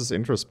 where's this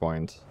interest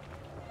point?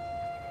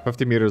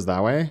 50 meters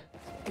that way?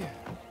 Yeah,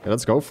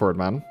 let's go for it,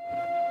 man.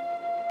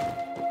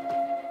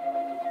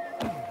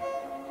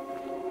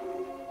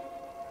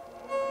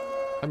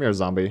 Come here,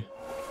 zombie.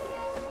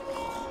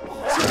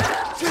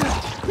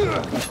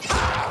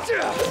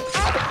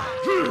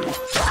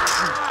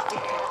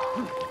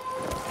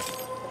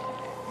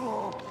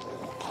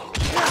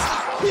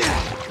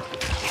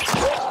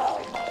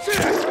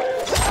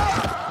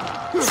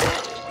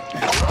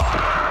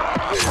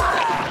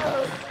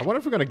 I wonder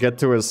if we're gonna get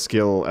to a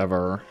skill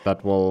ever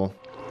that will...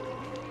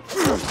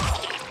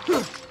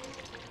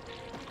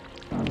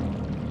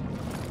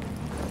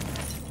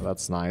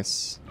 That's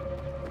nice.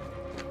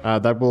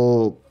 That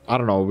will... I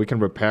don't know, we can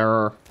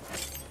repair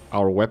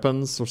our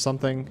weapons or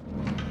something.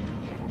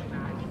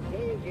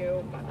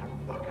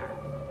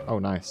 Oh,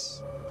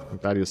 nice. I'm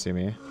glad you see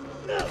me.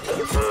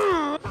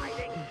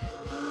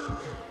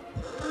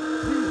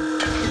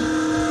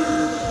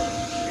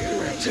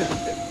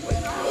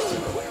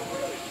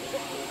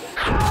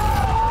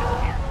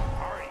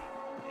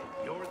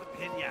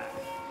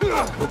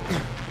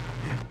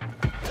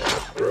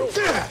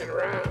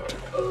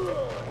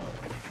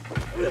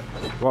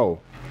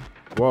 Whoa.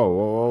 Whoa,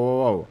 whoa, whoa, whoa,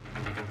 whoa.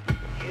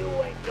 You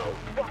ain't no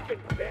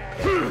fucking bad.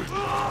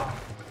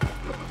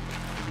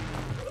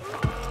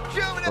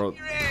 Bro,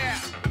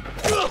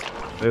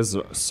 there's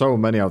so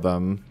many of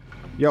them.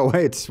 Yo,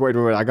 wait,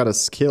 I got a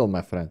skill,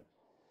 my friend.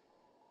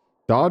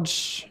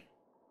 Dodge.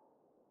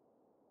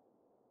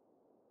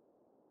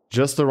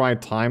 Just the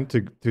right time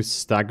to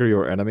stagger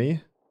your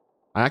enemy.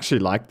 I actually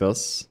like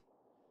this.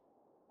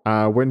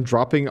 When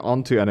dropping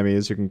onto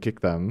enemies, you can kick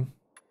them.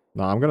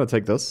 No, I'm gonna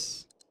take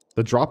this.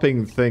 The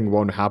dropping thing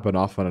won't happen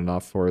often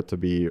enough for it to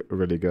be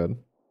really good.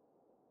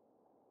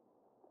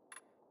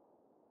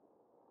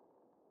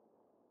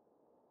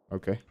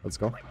 Okay, let's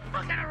go.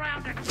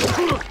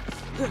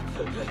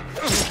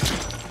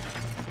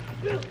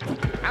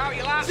 How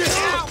you like it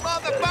now,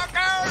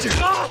 motherfucker?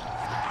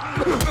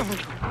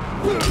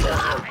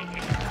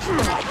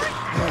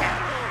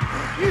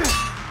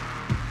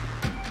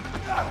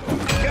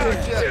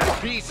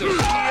 Gotcha, piece of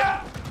shit.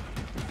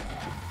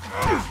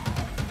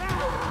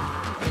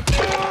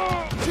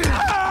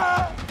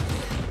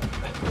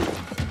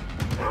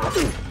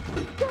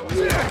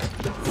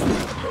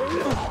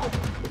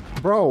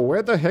 Bro,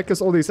 where the heck is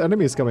all these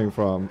enemies coming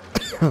from?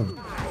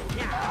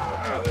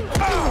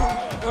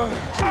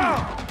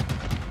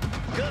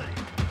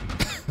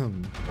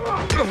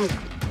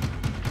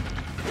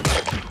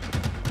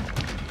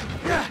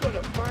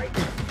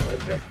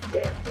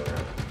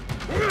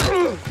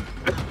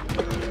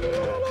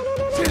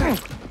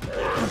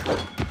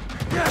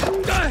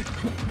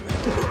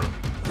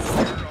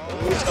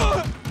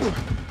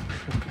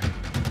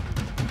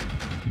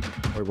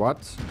 Wait,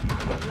 what?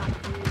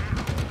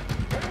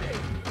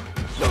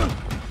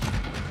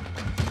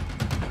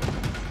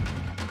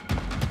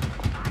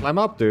 Climb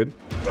up, dude.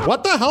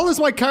 What the hell is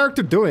my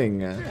character doing?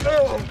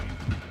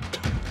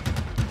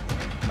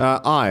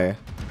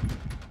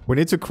 We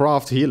need to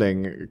craft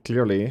healing,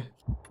 clearly.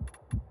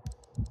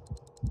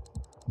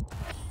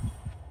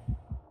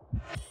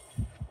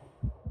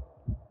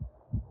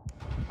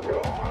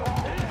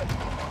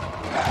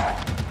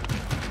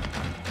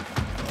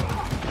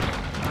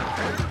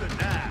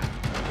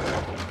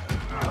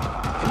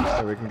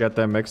 So we can get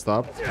them mixed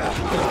up.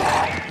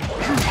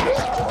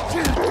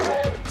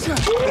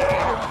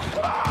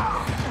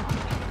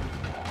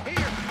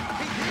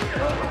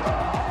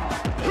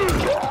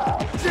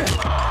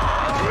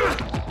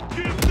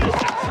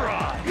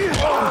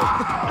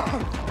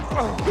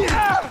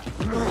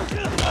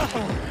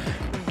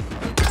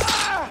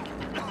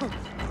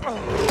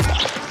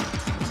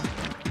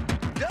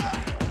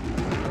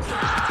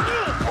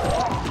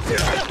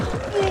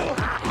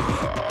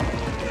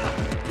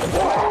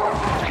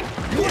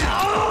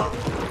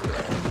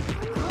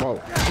 Whoa.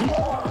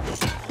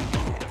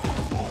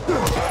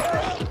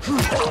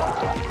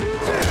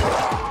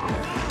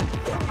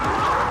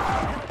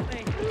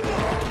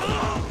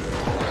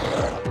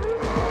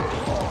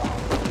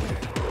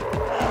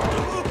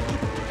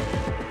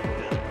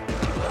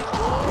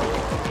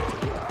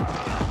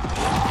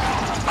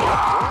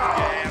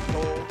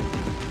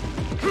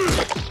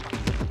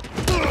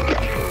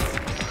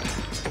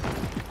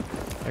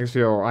 Thanks for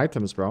your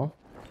items, bro.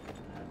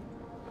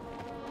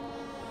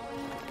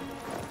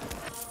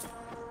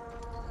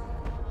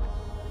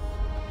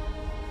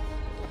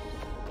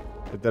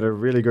 They did a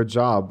really good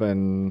job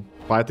in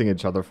fighting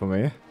each other for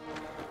me.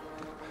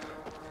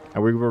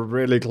 And we were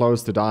really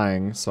close to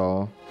dying,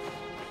 so...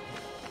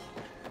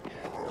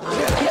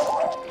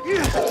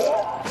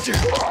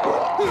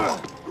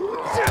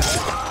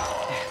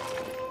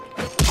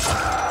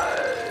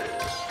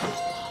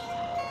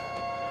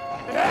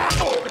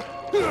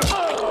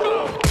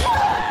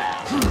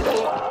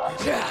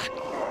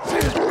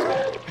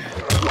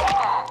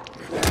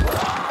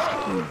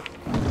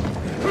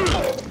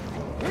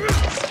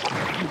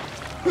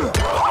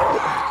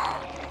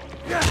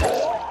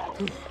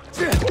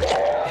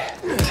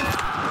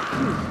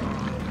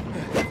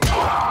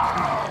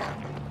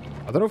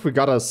 I don't know if we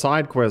got a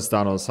side quest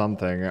done or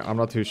something. I'm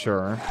not too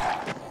sure.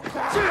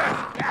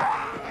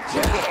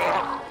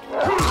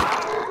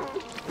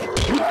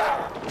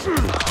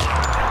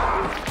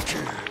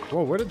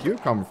 Whoa, where did you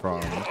come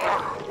from?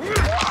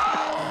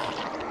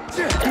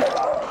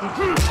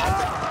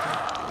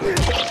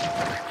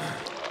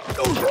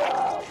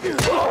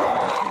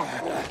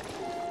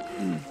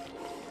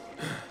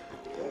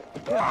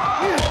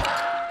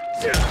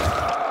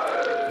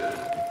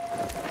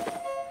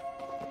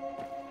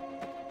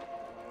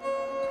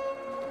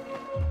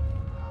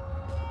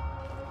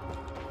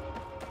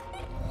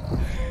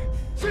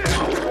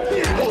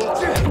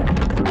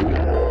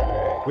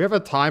 We have a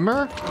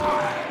timer?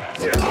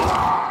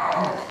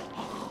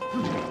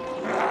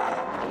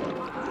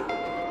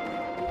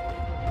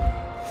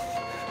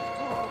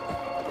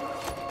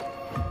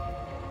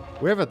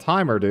 We have a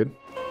timer, dude.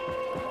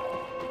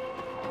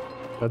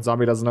 That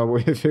zombie doesn't know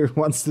if he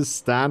wants to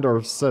stand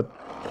or sit.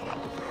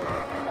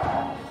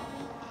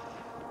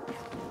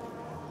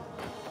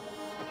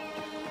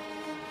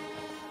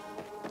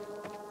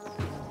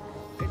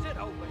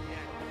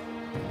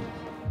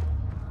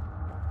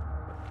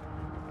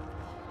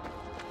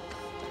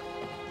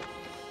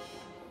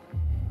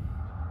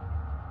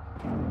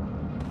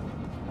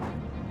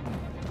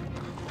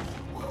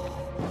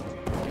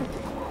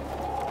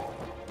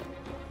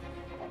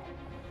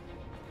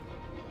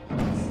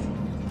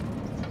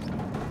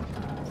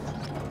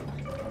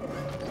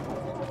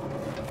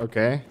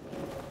 Okay.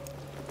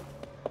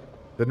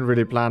 Didn't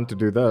really plan to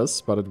do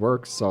this, but it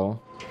works, so...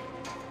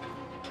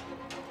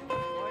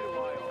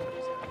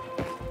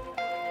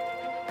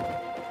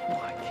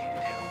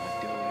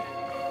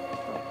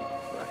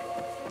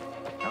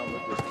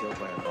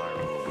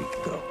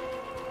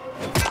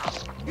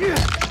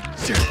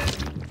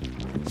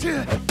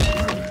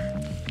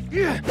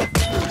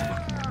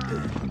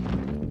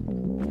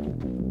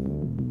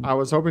 I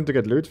was hoping to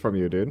get loot from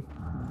you, dude.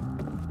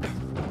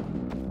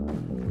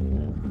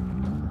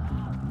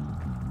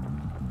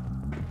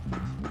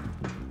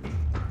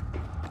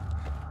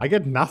 I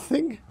get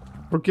nothing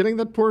for killing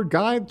that poor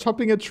guy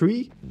chopping a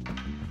tree?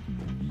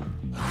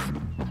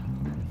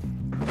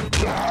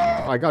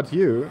 I got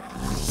you.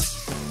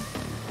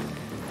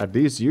 At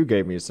least you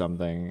gave me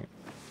something.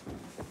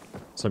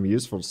 Some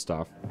useful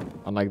stuff.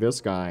 Unlike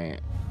this guy.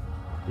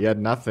 He had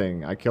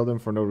nothing. I killed him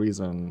for no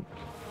reason.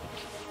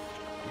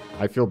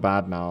 I feel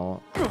bad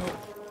now.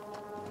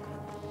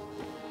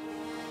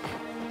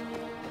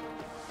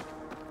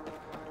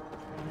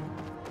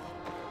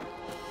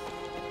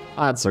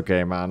 That's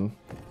okay, man.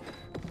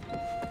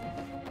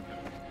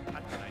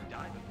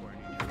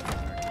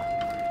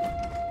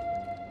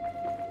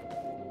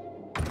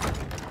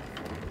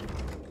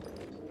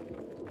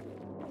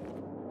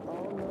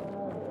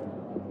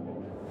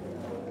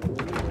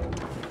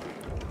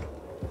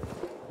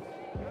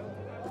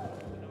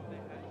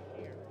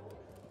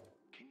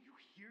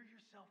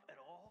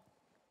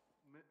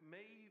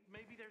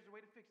 Maybe there's a way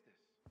to fix this.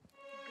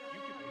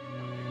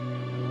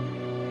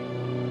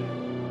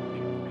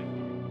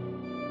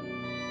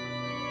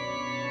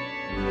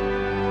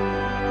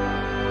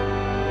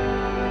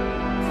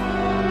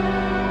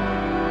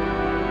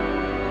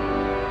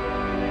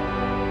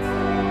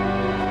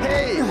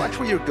 Hey, watch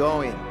where you're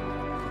going.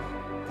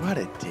 What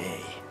a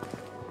day.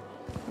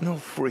 No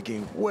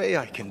freaking way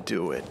I can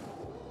do it.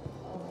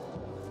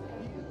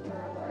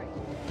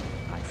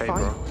 Hey,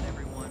 bro.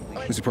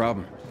 What's the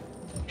problem?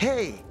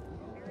 Hey,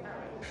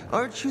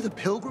 aren't you the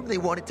pilgrim they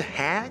wanted to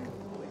hang?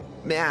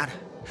 Man,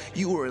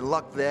 you were in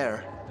luck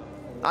there.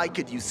 I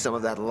could use some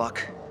of that luck.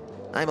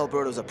 I'm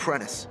Alberto's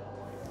apprentice.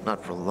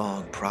 Not for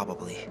long,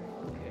 probably.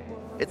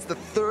 It's the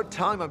third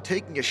time I'm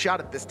taking a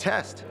shot at this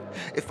test.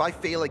 If I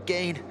fail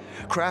again,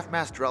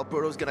 Craftmaster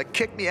Alberto's gonna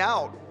kick me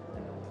out.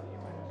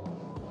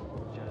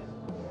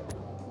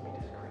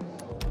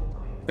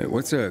 Hey,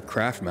 what's a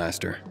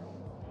Craftmaster?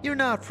 You're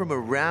not from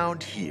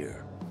around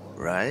here,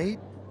 right?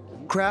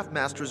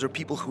 Craftmasters are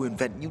people who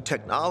invent new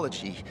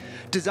technology,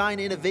 design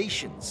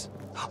innovations,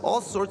 all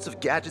sorts of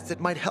gadgets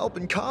that might help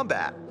in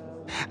combat.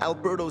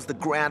 Alberto's the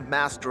Grand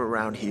Master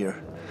around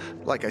here.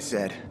 Like I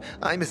said,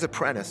 I'm his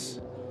apprentice.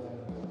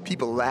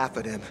 People laugh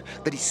at him,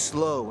 that he's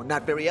slow and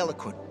not very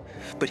eloquent,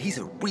 but he's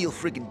a real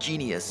friggin'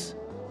 genius.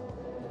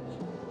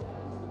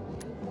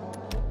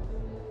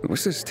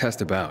 What's this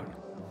test about?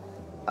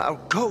 Our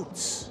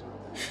goats.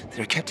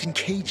 They're kept in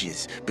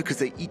cages because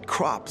they eat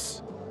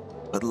crops.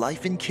 But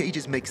life in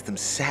cages makes them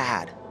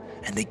sad,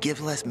 and they give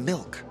less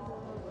milk.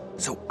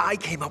 So I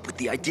came up with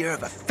the idea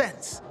of a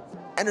fence,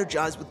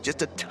 energized with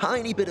just a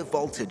tiny bit of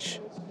voltage.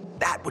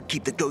 That would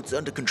keep the goats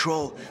under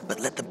control,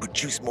 but let them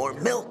produce more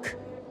milk.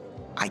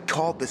 I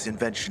called this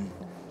invention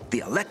the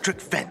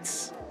electric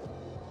fence.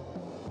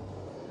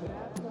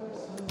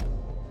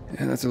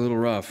 Yeah, that's a little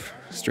rough.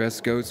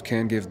 Stressed goats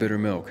can give bitter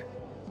milk.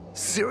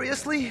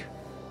 Seriously?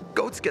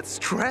 Goats get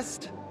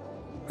stressed?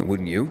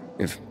 Wouldn't you,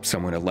 if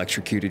someone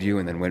electrocuted you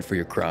and then went for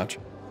your crotch?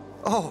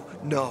 Oh,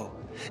 no.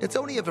 It's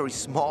only a very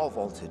small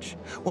voltage.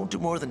 Won't do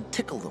more than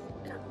tickle them.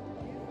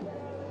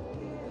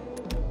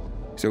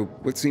 So,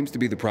 what seems to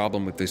be the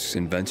problem with this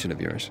invention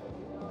of yours?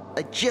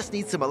 I just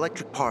need some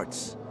electric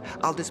parts.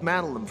 I'll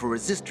dismantle them for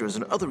resistors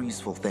and other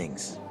useful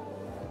things.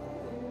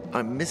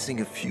 I'm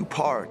missing a few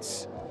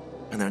parts,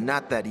 and they're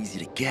not that easy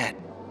to get.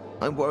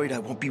 I'm worried I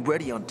won't be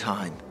ready on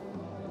time.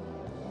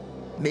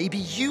 Maybe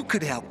you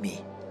could help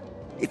me.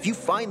 If you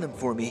find them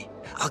for me,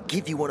 I'll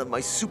give you one of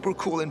my super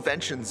cool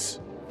inventions.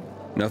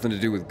 Nothing to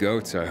do with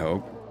goats, I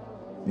hope.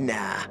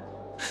 Nah,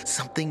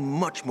 something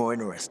much more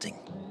interesting.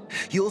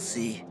 You'll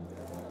see.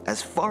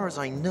 As far as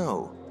I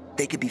know,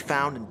 they could be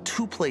found in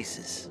two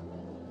places.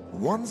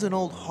 One's an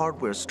old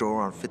hardware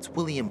store on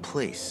Fitzwilliam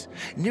Place,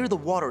 near the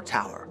water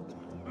tower.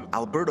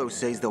 Alberto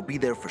says they'll be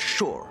there for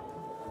sure.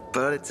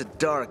 But it's a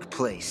dark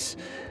place,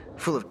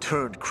 full of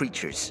turned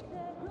creatures.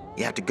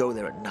 You have to go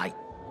there at night.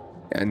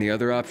 And the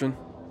other option?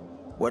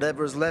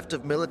 Whatever's left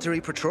of military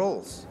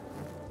patrols.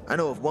 I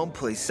know of one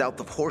place south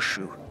of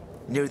Horseshoe,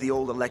 near the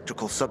old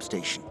electrical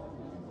substation.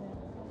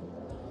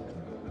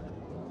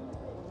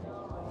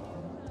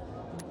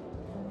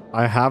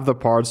 I have the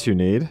parts you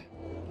need.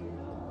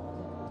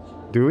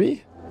 Do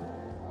we?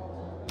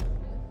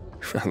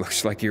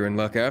 Looks like you're in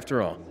luck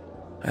after all.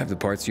 I have the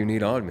parts you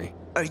need on me.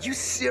 Are you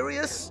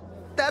serious?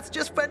 That's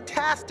just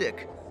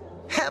fantastic!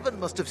 Heaven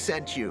must have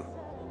sent you.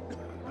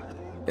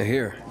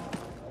 Here.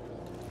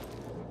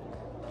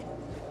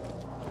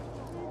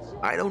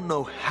 I don't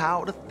know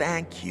how to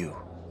thank you.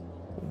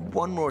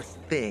 One more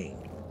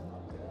thing.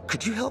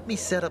 Could you help me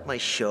set up my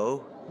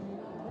show?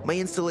 My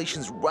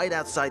installation's right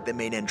outside the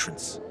main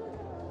entrance.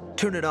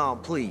 Turn it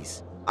on,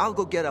 please. I'll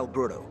go get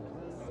Alberto.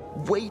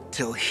 Wait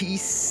till he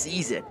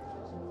sees it.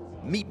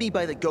 Meet me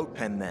by the goat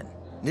pen then,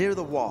 near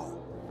the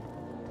wall.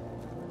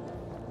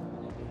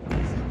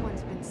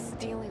 Someone's been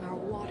stealing our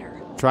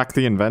water. Track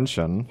the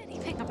invention.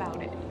 Anything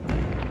about it.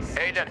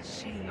 Aiden,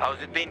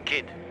 how's it been,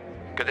 kid?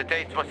 Got a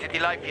taste for city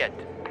life yet?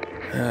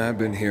 I've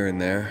been here and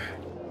there.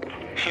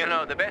 You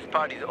know, the best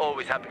parties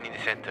always happen in the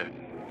center.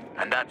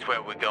 And that's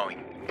where we're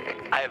going.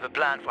 I have a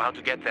plan for how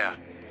to get there.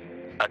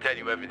 I'll tell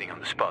you everything on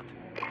the spot.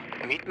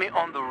 Meet me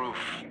on the roof,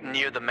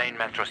 near the main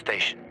metro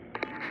station.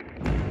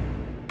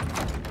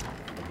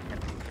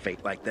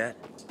 Fate like that?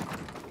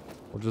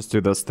 We'll just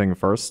do this thing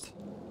first.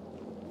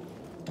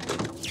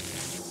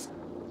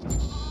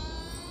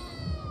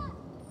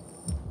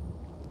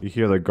 You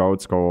hear the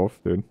goats go off,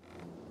 dude.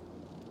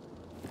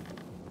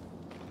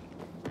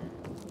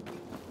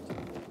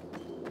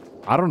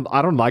 I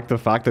don't like the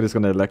fact that it's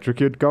gonna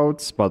electrocute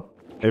goats, but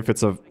if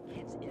it's a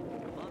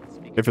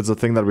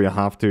thing that we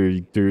have to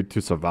do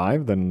to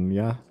survive, then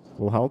yeah,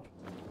 will help.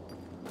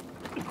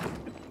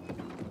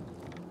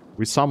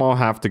 We somehow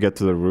have to get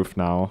to the roof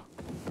now,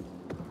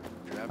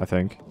 I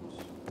think.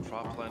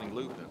 Try planting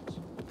lupins.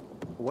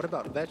 What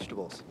about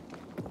vegetables?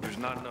 There's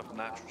not enough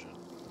nitrogen.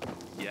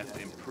 You have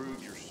to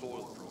improve your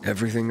soil program.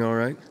 Everything all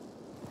right?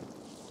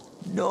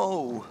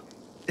 No,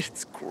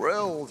 it's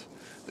grilled.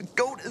 The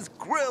goat is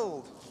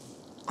grilled.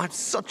 I'm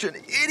such an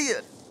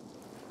idiot.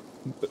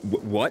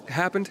 What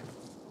happened?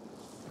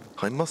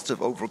 I must have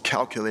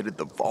overcalculated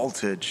the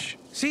voltage.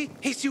 See?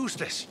 He's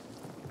useless.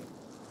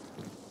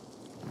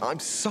 I'm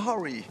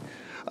sorry.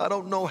 I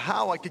don't know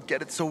how I could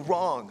get it so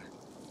wrong.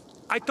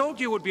 I told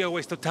you it would be a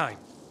waste of time.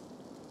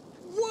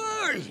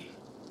 Why?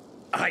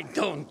 I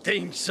don't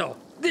think so.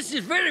 This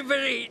is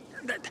very...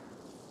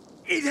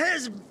 It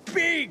has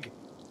big,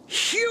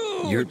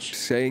 huge... You're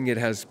saying it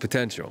has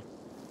potential?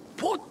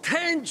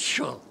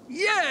 Potential,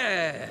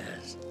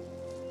 yes.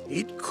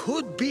 It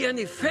could be an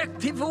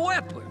effective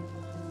weapon.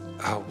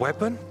 A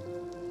weapon?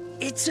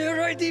 It's a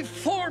ready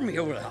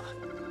formula.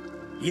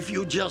 If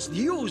you just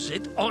use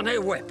it on a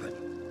weapon,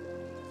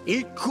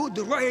 it could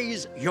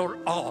raise your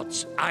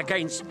odds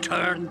against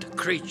turned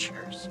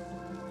creatures.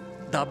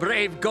 The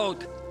brave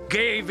goat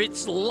gave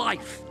its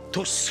life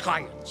to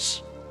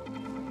science.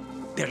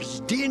 There's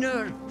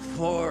dinner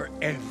for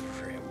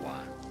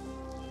everyone.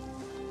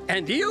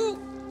 And you?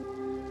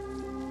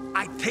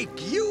 I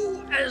take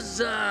you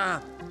as,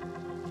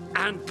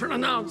 and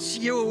pronounce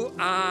you,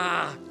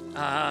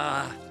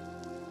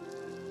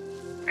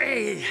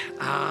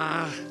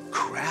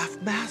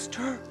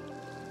 Craftmaster?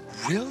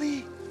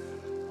 Really?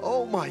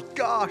 Oh my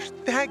gosh,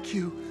 thank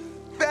you.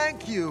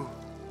 Thank you.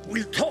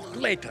 We'll talk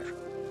later.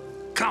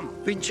 Come,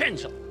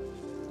 Vincenzo.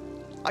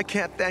 I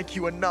can't thank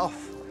you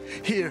enough.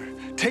 Here,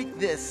 take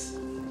this.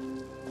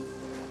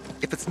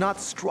 If it's not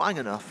strong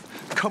enough,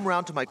 come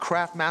round to my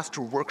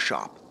Craftmaster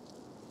workshop.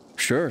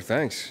 Sure,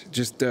 thanks.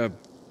 Just,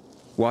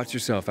 watch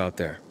yourself out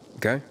there,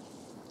 okay?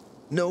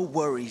 No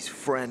worries,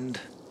 friend.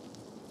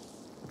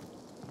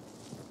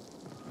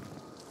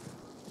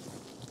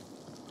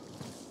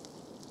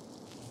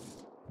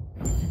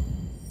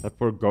 That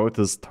poor goat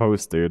is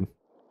toast, dude.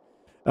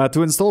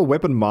 To install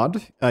weapon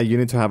mod, you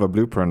need to have a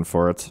blueprint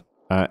for it.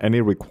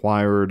 Any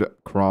required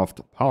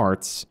craft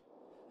parts,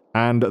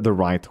 and the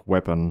right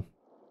weapon.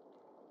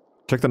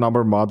 Check the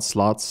number of mod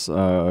slots,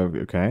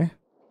 okay.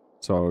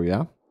 So,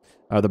 yeah.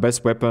 The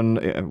best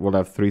weapon will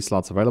have 3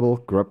 slots available,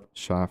 grip,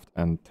 shaft,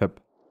 and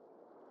tip.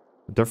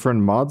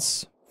 Different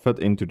mods fit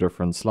into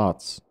different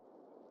slots.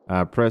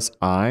 Press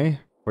I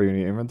for your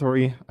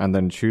inventory, and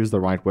then choose the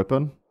right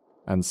weapon,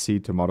 and C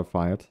to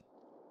modify it.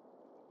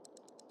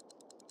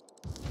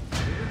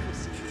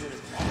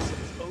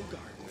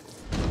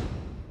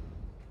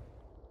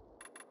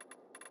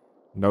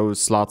 No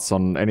slots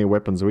on any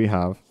weapons we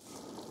have.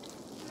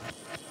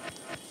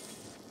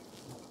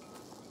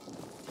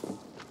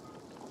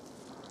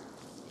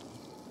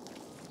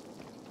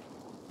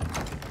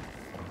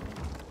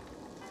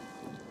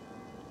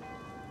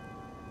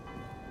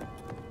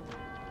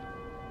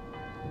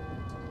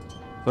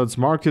 So it's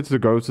marked it to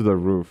go to the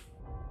roof.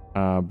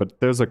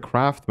 But there's a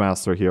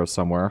Craftmaster here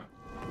somewhere.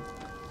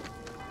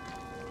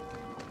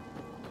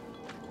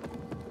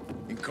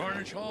 In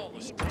Carnage Hall,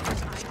 the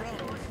strongest of the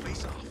strong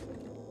face off.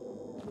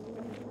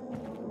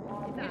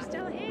 You're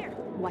still here.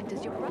 What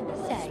does your brother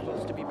say?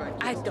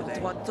 I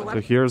don't want to... So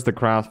here's the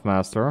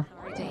Craftmaster.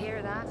 Sorry to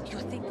hear that. You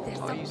think there's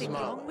something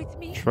wrong with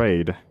me?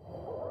 Trade.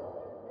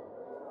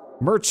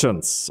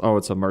 Merchants. Oh,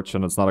 it's a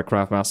merchant. It's not a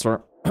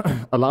Craftmaster.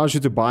 Allows you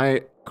to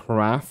buy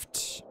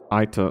craft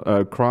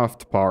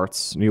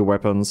parts, new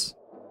weapons,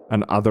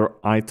 and other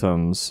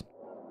items,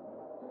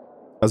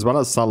 as well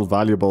as sell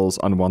valuables,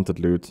 unwanted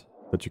loot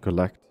that you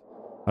collect.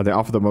 They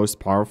offer the most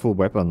powerful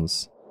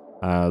weapons,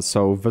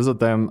 so visit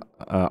them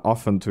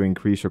often to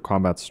increase your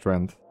combat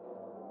strength.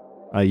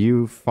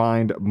 You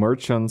find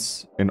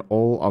merchants in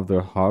all of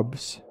their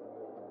hubs.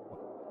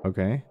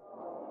 Okay.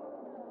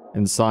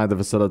 Inside the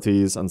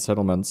facilities and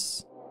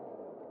settlements.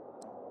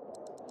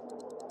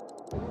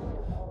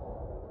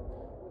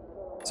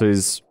 So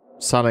he's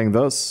selling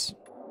this.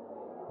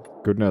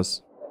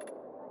 Goodness.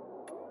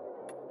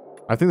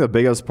 I think the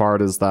biggest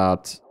part is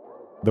that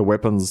the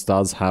weapons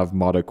does have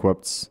mod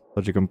equips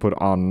that you can put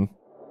on.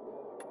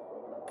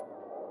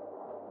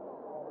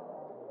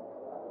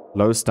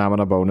 Low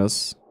stamina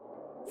bonus.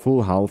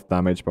 Full health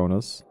damage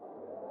bonus.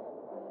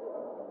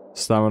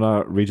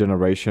 Stamina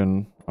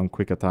regeneration on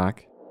quick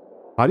attack.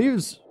 How do you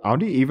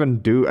even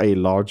do a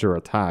larger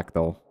attack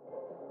though?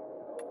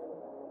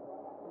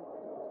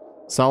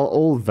 Sell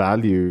all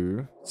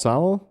value.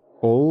 Sell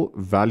all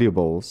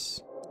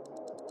valuables.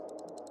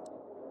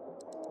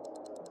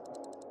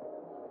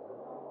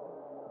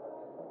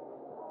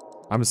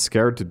 I'm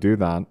scared to do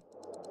that.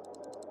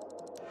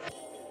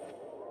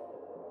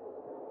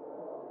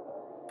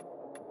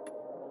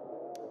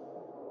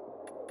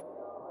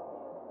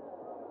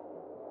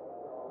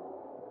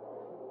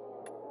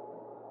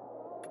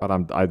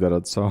 But I did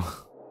it, so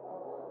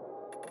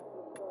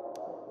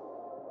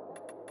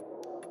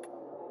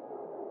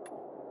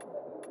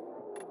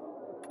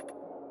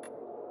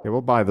Okay,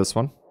 we'll buy this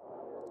one.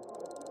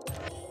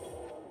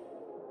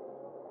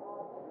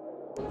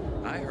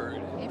 I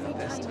heard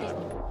this time.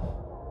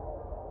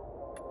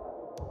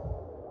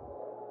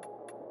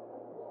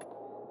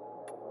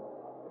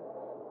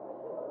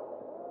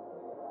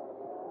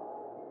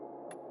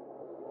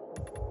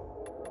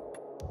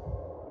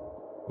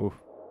 Oof.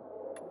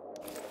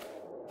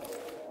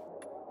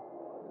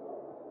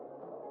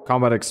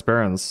 Combat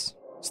experience.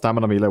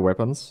 Stamina melee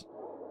weapons.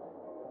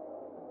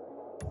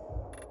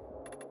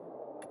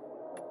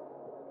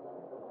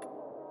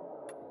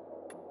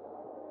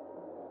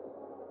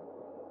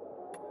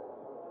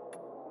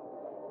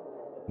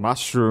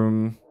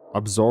 Mushroom.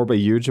 Absorb a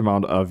huge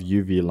amount of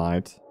UV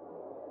light.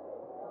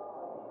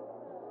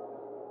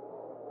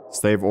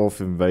 Stave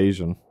off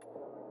invasion.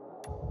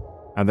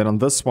 And then on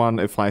this one,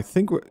 if I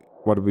think...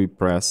 What do we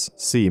press?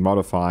 C,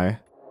 modify.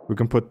 We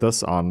can put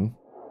this on.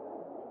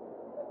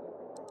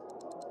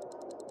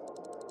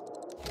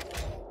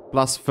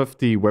 Plus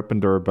 50 weapon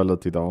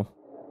durability though.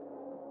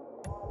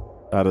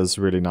 That is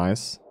really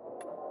nice.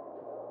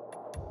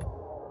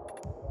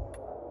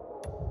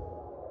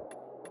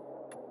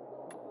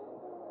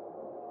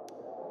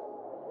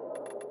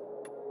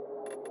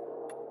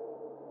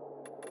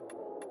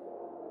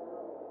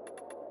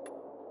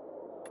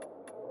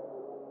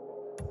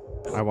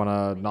 I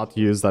wanna not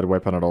use that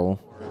weapon at all.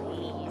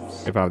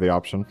 If I have the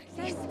option.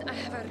 I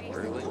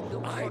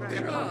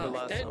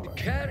craft and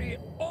carry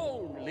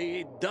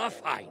only the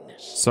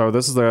finest. So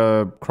this is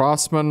the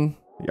craftsman.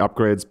 He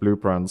upgrades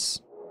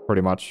blueprints,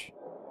 pretty much.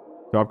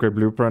 To upgrade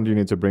blueprint, you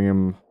need to bring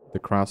him the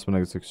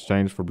craftsman as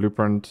exchange for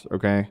blueprint.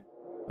 Okay.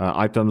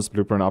 Items,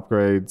 blueprint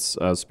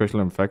upgrades, special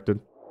infected,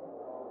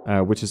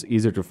 which is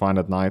easier to find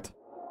at night.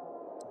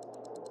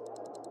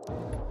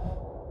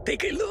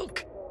 Take a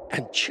look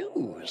and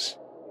choose.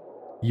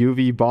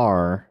 UV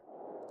bar.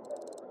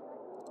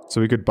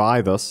 So we could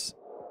buy this.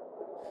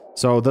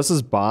 So this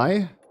is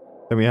buy.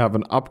 Then we have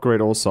an upgrade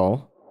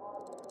also.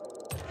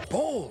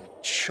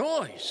 Bold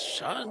choice,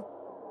 son.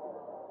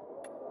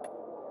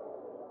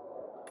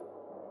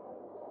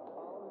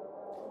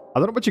 I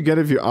don't know what you get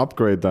if you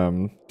upgrade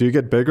them. Do you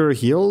get bigger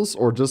heals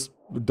or just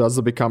does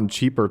it become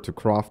cheaper to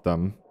craft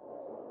them?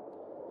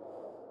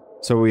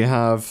 So we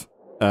have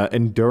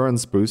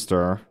endurance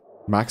booster,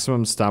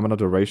 maximum stamina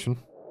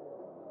duration,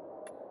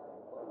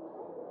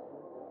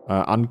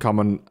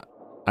 uncommon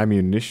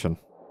ammunition,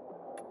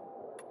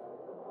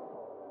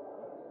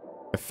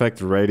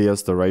 effect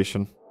radius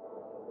duration.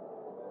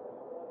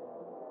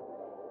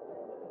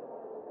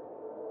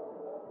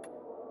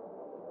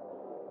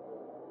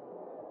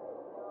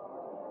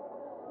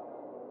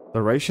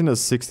 Duration is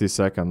 60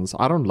 seconds.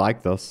 I don't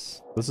like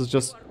this. This is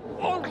just...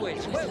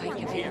 Always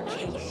welcome here.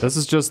 This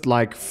is just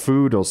like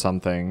food or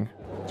something.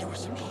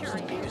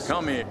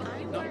 Come here.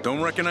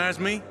 Don't recognize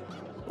me?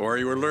 Or are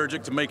you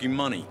allergic to making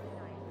money?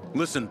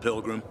 Listen,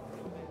 Pilgrim.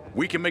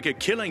 We can make a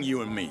killing,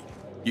 you and me.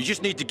 You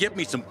just need to get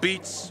me some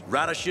beets,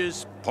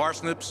 radishes,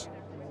 parsnips.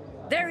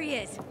 There he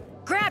is.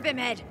 Grab him,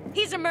 Ed.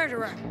 He's a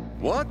murderer.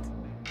 What?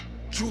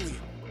 Julian,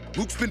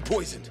 Luke's been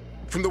poisoned.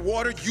 From the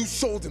water you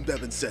sold him,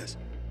 Bevan says.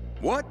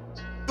 What?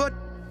 But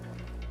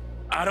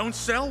I don't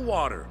sell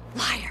water.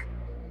 Liar.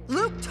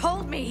 Luke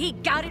told me he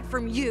got it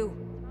from you.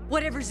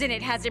 Whatever's in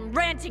it has him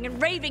ranting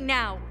and raving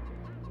now.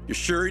 You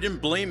sure he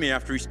didn't blame me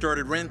after he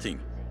started ranting?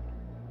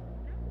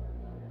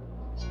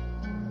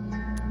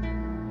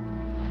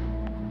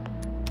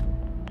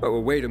 Oh,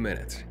 wait a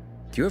minute.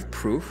 Do you have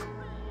proof?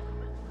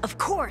 Of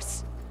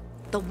course.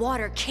 The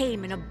water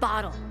came in a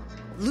bottle.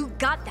 Luke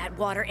got that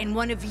water in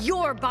one of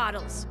your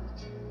bottles.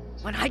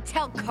 When I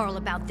tell Carl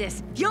about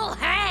this, you'll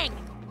hang!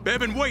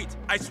 Bevan, wait!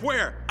 I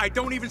swear, I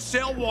don't even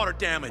sell water,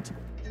 damn it!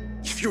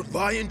 If you're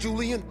lying,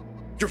 Julian,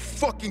 you're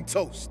fucking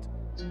toast.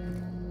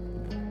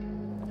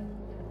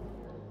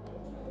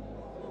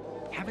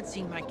 Haven't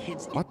seen my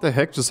kids. What the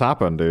heck just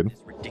happened, dude?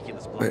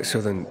 Wait,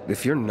 so then,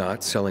 if you're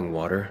not selling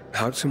water,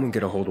 how'd someone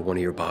get a hold of one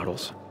of your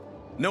bottles?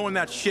 Knowing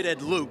that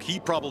shithead Luke, he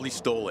probably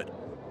stole it.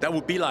 That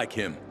would be like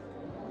him.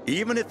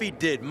 Even if he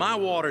did, my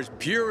water's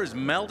pure as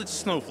melted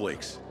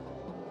snowflakes.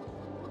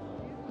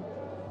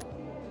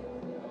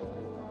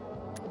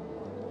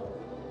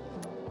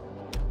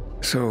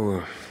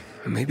 So,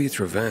 maybe it's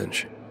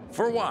revenge.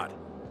 For what?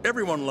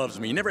 Everyone loves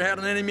me. Never had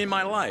an enemy in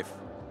my life.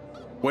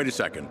 Wait a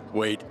second.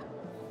 Wait.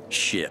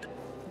 Shit.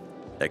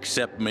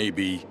 Except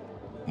maybe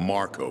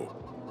Marco.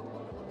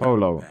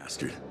 Polo.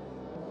 Bastard.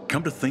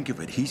 Come to think of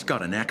it, he's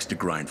got an axe to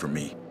grind for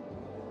me.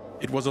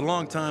 It was a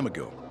long time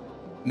ago.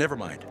 Never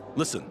mind.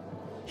 Listen.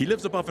 He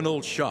lives above an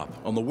old shop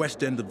on the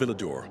west end of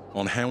Villador,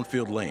 on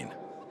Houndfield Lane.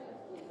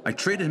 I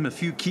traded him a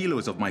few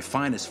kilos of my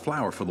finest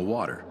flour for the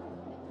water.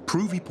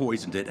 Prove he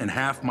poisoned it, and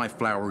half my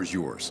flour is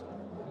yours.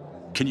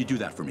 Can you do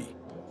that for me?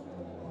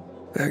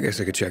 I guess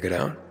I could check it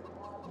out.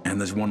 And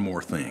there's one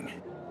more thing.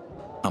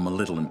 I'm a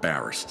little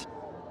embarrassed.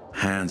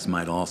 Hans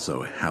might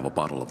also have a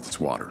bottle of this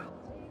water.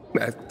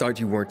 I thought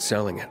you weren't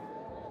selling it.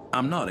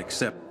 I'm not,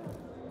 except,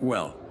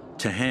 well,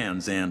 to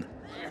Hans and...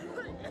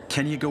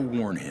 Can you go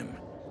warn him?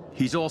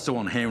 He's also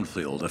on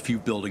Houndfield, a few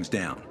buildings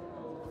down.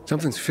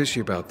 Something's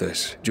fishy about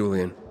this,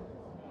 Julian.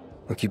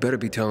 Look, you better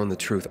be telling the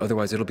truth,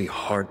 otherwise it'll be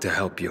hard to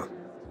help you.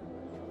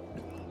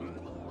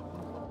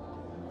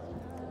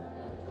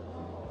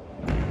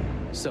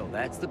 So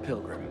that's the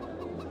pilgrim.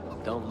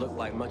 Don't look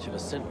like much of a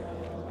sinner.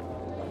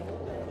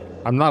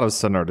 I'm not a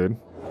sinner, dude.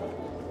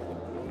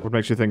 What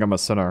makes you think I'm a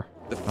sinner?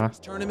 The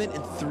first tournament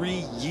in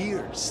 3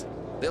 years.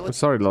 I'm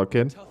sorry, little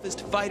kid.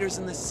 Toughest fighters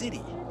in the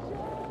city.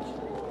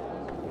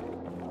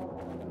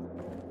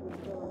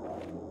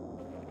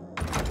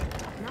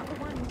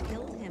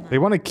 They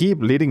want to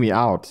keep leading me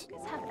out.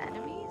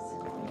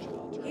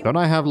 Don't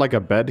I have like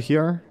a bed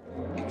here?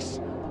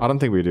 I don't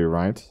think we do,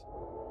 right?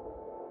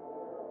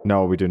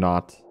 No, we do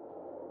not.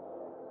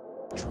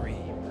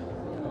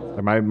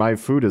 My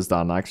food is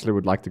done. I actually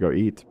would like to go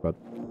eat, but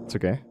it's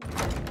okay.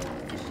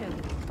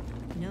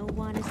 No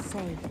one is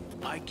safe.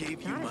 I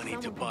gave you money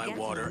to buy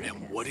water,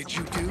 and what did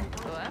you do?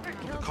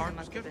 The card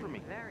was good for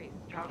me.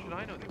 How should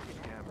I know there was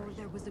cameras? Or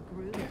there was a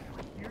group. So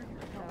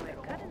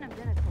it couldn't have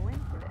been a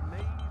coincidence.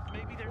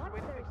 Maybe there's a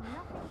way to fix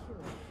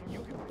it. You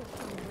can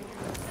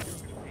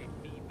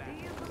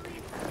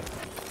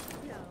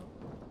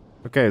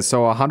Okay,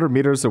 so 100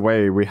 meters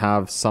away, we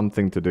have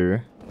something to do.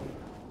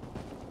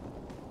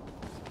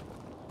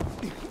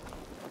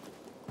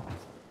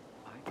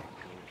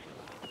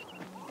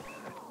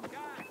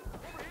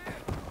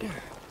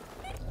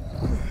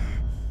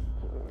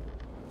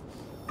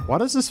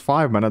 What is this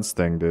 5 minutes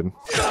thing, dude?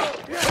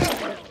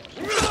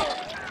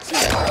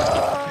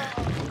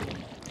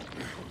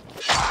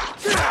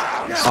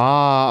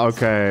 Ah,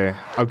 okay.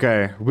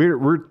 Okay,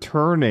 we're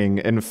turning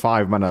in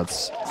 5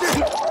 minutes.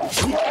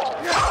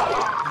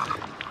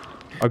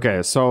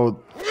 Okay,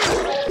 so...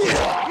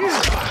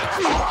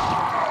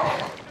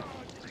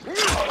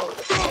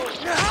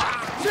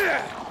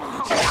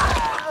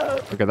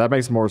 Okay, that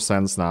makes more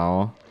sense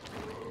now.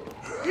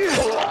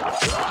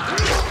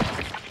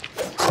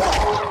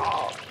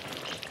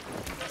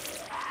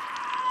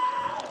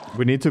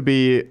 We need to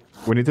be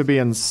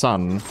in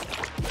sun.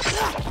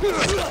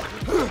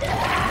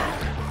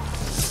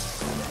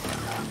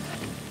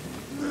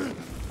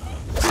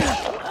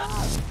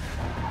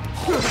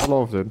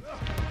 Hello, dude.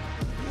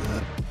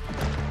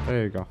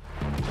 There you go.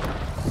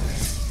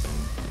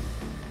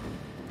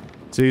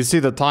 So you see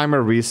the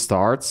timer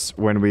restarts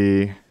when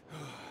we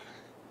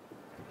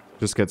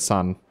just get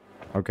sun.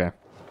 Okay.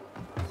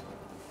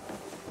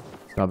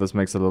 Now this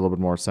makes a little bit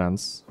more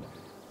sense.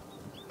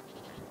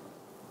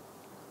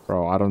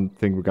 Bro, I don't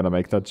think we're gonna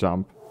make that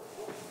jump.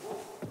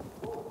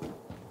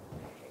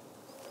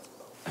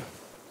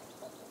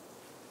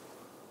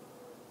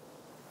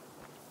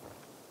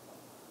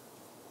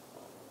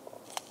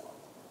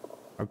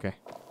 Okay.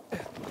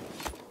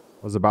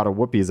 Was about to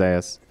whoop his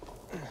ass.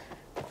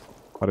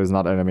 But he's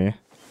not enemy.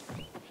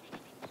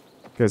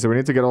 Okay, so we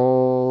need to get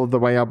all the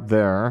way up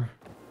there.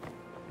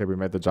 Okay, we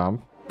made the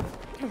jump.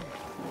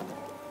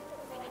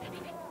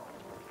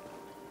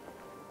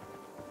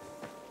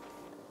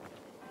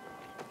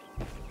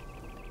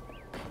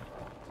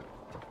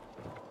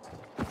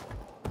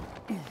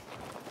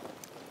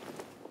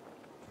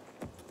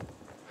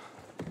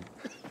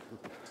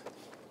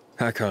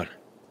 Hakon.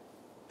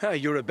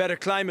 You're a better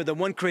climber than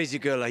one crazy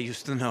girl I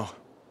used to know.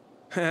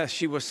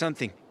 She was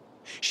something.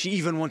 She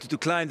even wanted to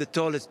climb the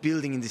tallest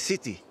building in the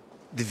city,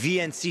 the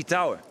VNC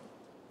Tower.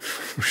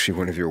 Was she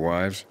one of your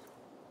wives?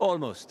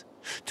 Almost.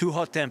 Too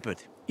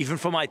hot-tempered, even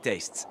for my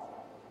tastes.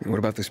 And what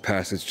about this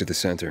passage to the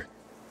center?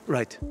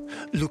 Right.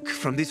 Look,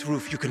 from this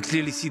roof you can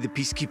clearly see the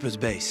Peacekeeper's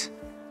base.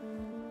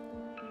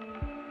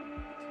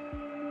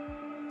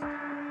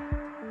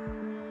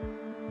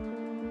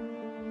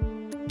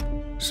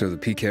 So the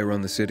PK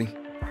run the city?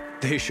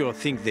 They sure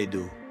think they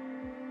do.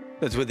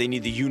 That's what they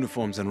need the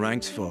uniforms and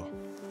ranks for.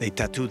 They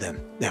tattoo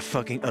them. They're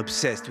fucking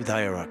obsessed with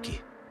hierarchy.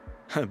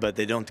 But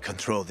they don't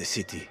control the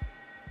city.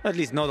 At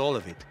least not all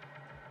of it.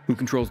 Who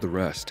controls the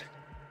rest?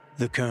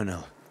 The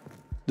Colonel.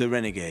 The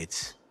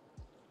Renegades.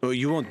 Oh,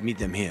 you won't meet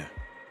them here.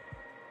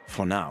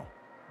 For now.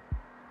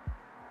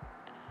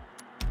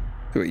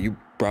 Wait, you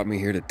brought me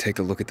here to take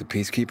a look at the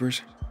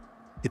Peacekeepers?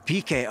 The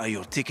PK are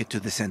your ticket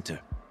to the center.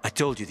 I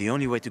told you the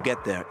only way to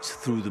get there is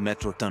through the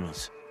metro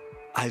tunnels.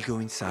 I'll go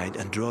inside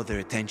and draw their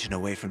attention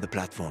away from the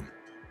platform.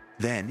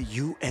 Then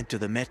you enter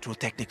the metro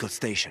technical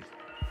station.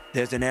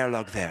 There's an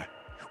airlock there.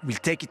 We'll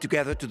take it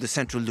together to the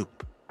central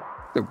loop.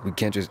 We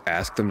can't just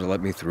ask them to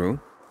let me through?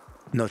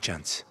 No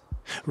chance.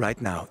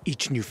 Right now,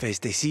 each new face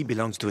they see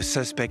belongs to a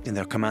suspect in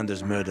their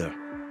commander's murder.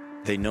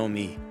 They know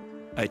me.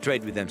 I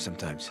trade with them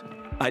sometimes.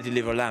 I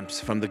deliver lamps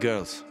from the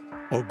girls,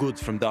 or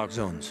goods from dark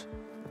zones.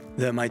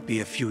 There might be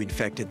a few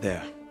infected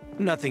there.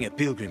 Nothing a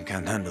pilgrim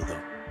can't handle,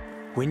 though.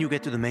 When you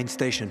get to the main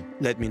station,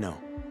 let me know.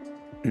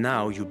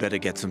 Now you better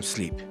get some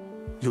sleep.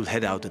 You'll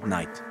head out at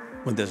night,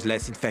 when there's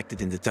less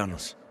infected in the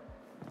tunnels.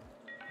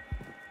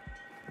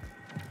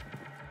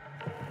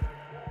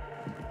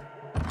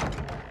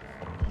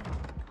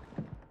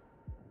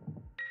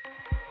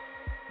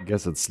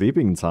 Guess it's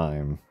sleeping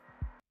time.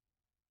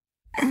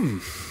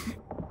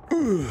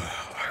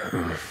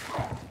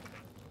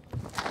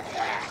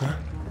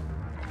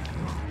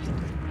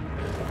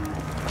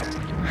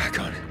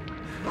 Hakon,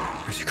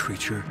 There's a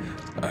creature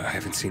I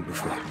haven't seen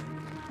before.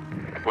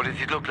 What does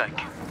it look like?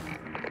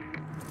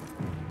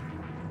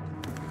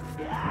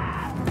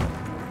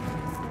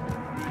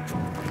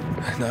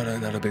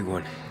 Not a big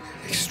one.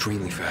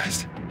 Extremely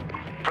fast.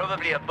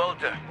 Probably a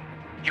bolter.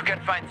 You can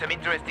find some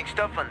interesting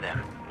stuff on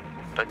them.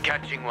 But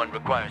catching one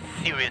requires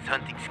serious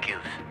hunting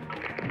skills.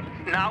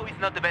 Now is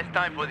not the best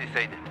time for this,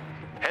 Aiden.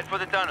 Head for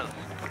the tunnels.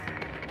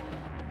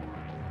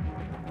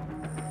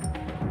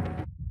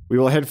 We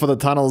will head for the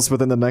tunnels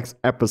within the next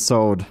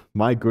episode.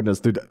 My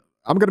goodness, dude.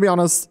 I'm gonna be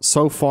honest,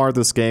 so far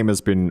this game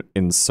has been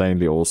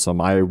insanely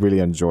awesome. I really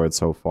enjoy it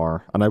so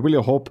far. And I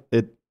really hope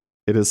it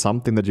is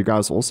something that you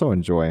guys also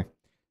enjoy.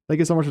 Thank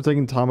you so much for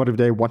taking time out of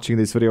your day watching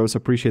these videos.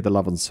 Appreciate the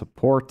love and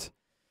support.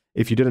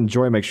 If you did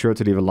enjoy, make sure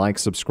to leave a like,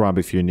 subscribe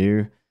if you're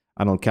new.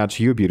 And I'll catch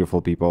you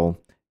beautiful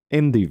people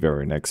in the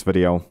very next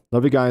video.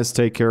 Love you guys,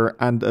 take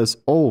care. And as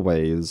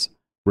always,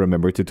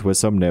 remember to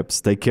twist some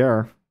nips. Take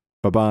care.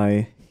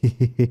 Bye-bye.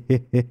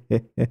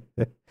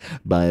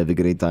 Bye, have a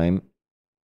great time.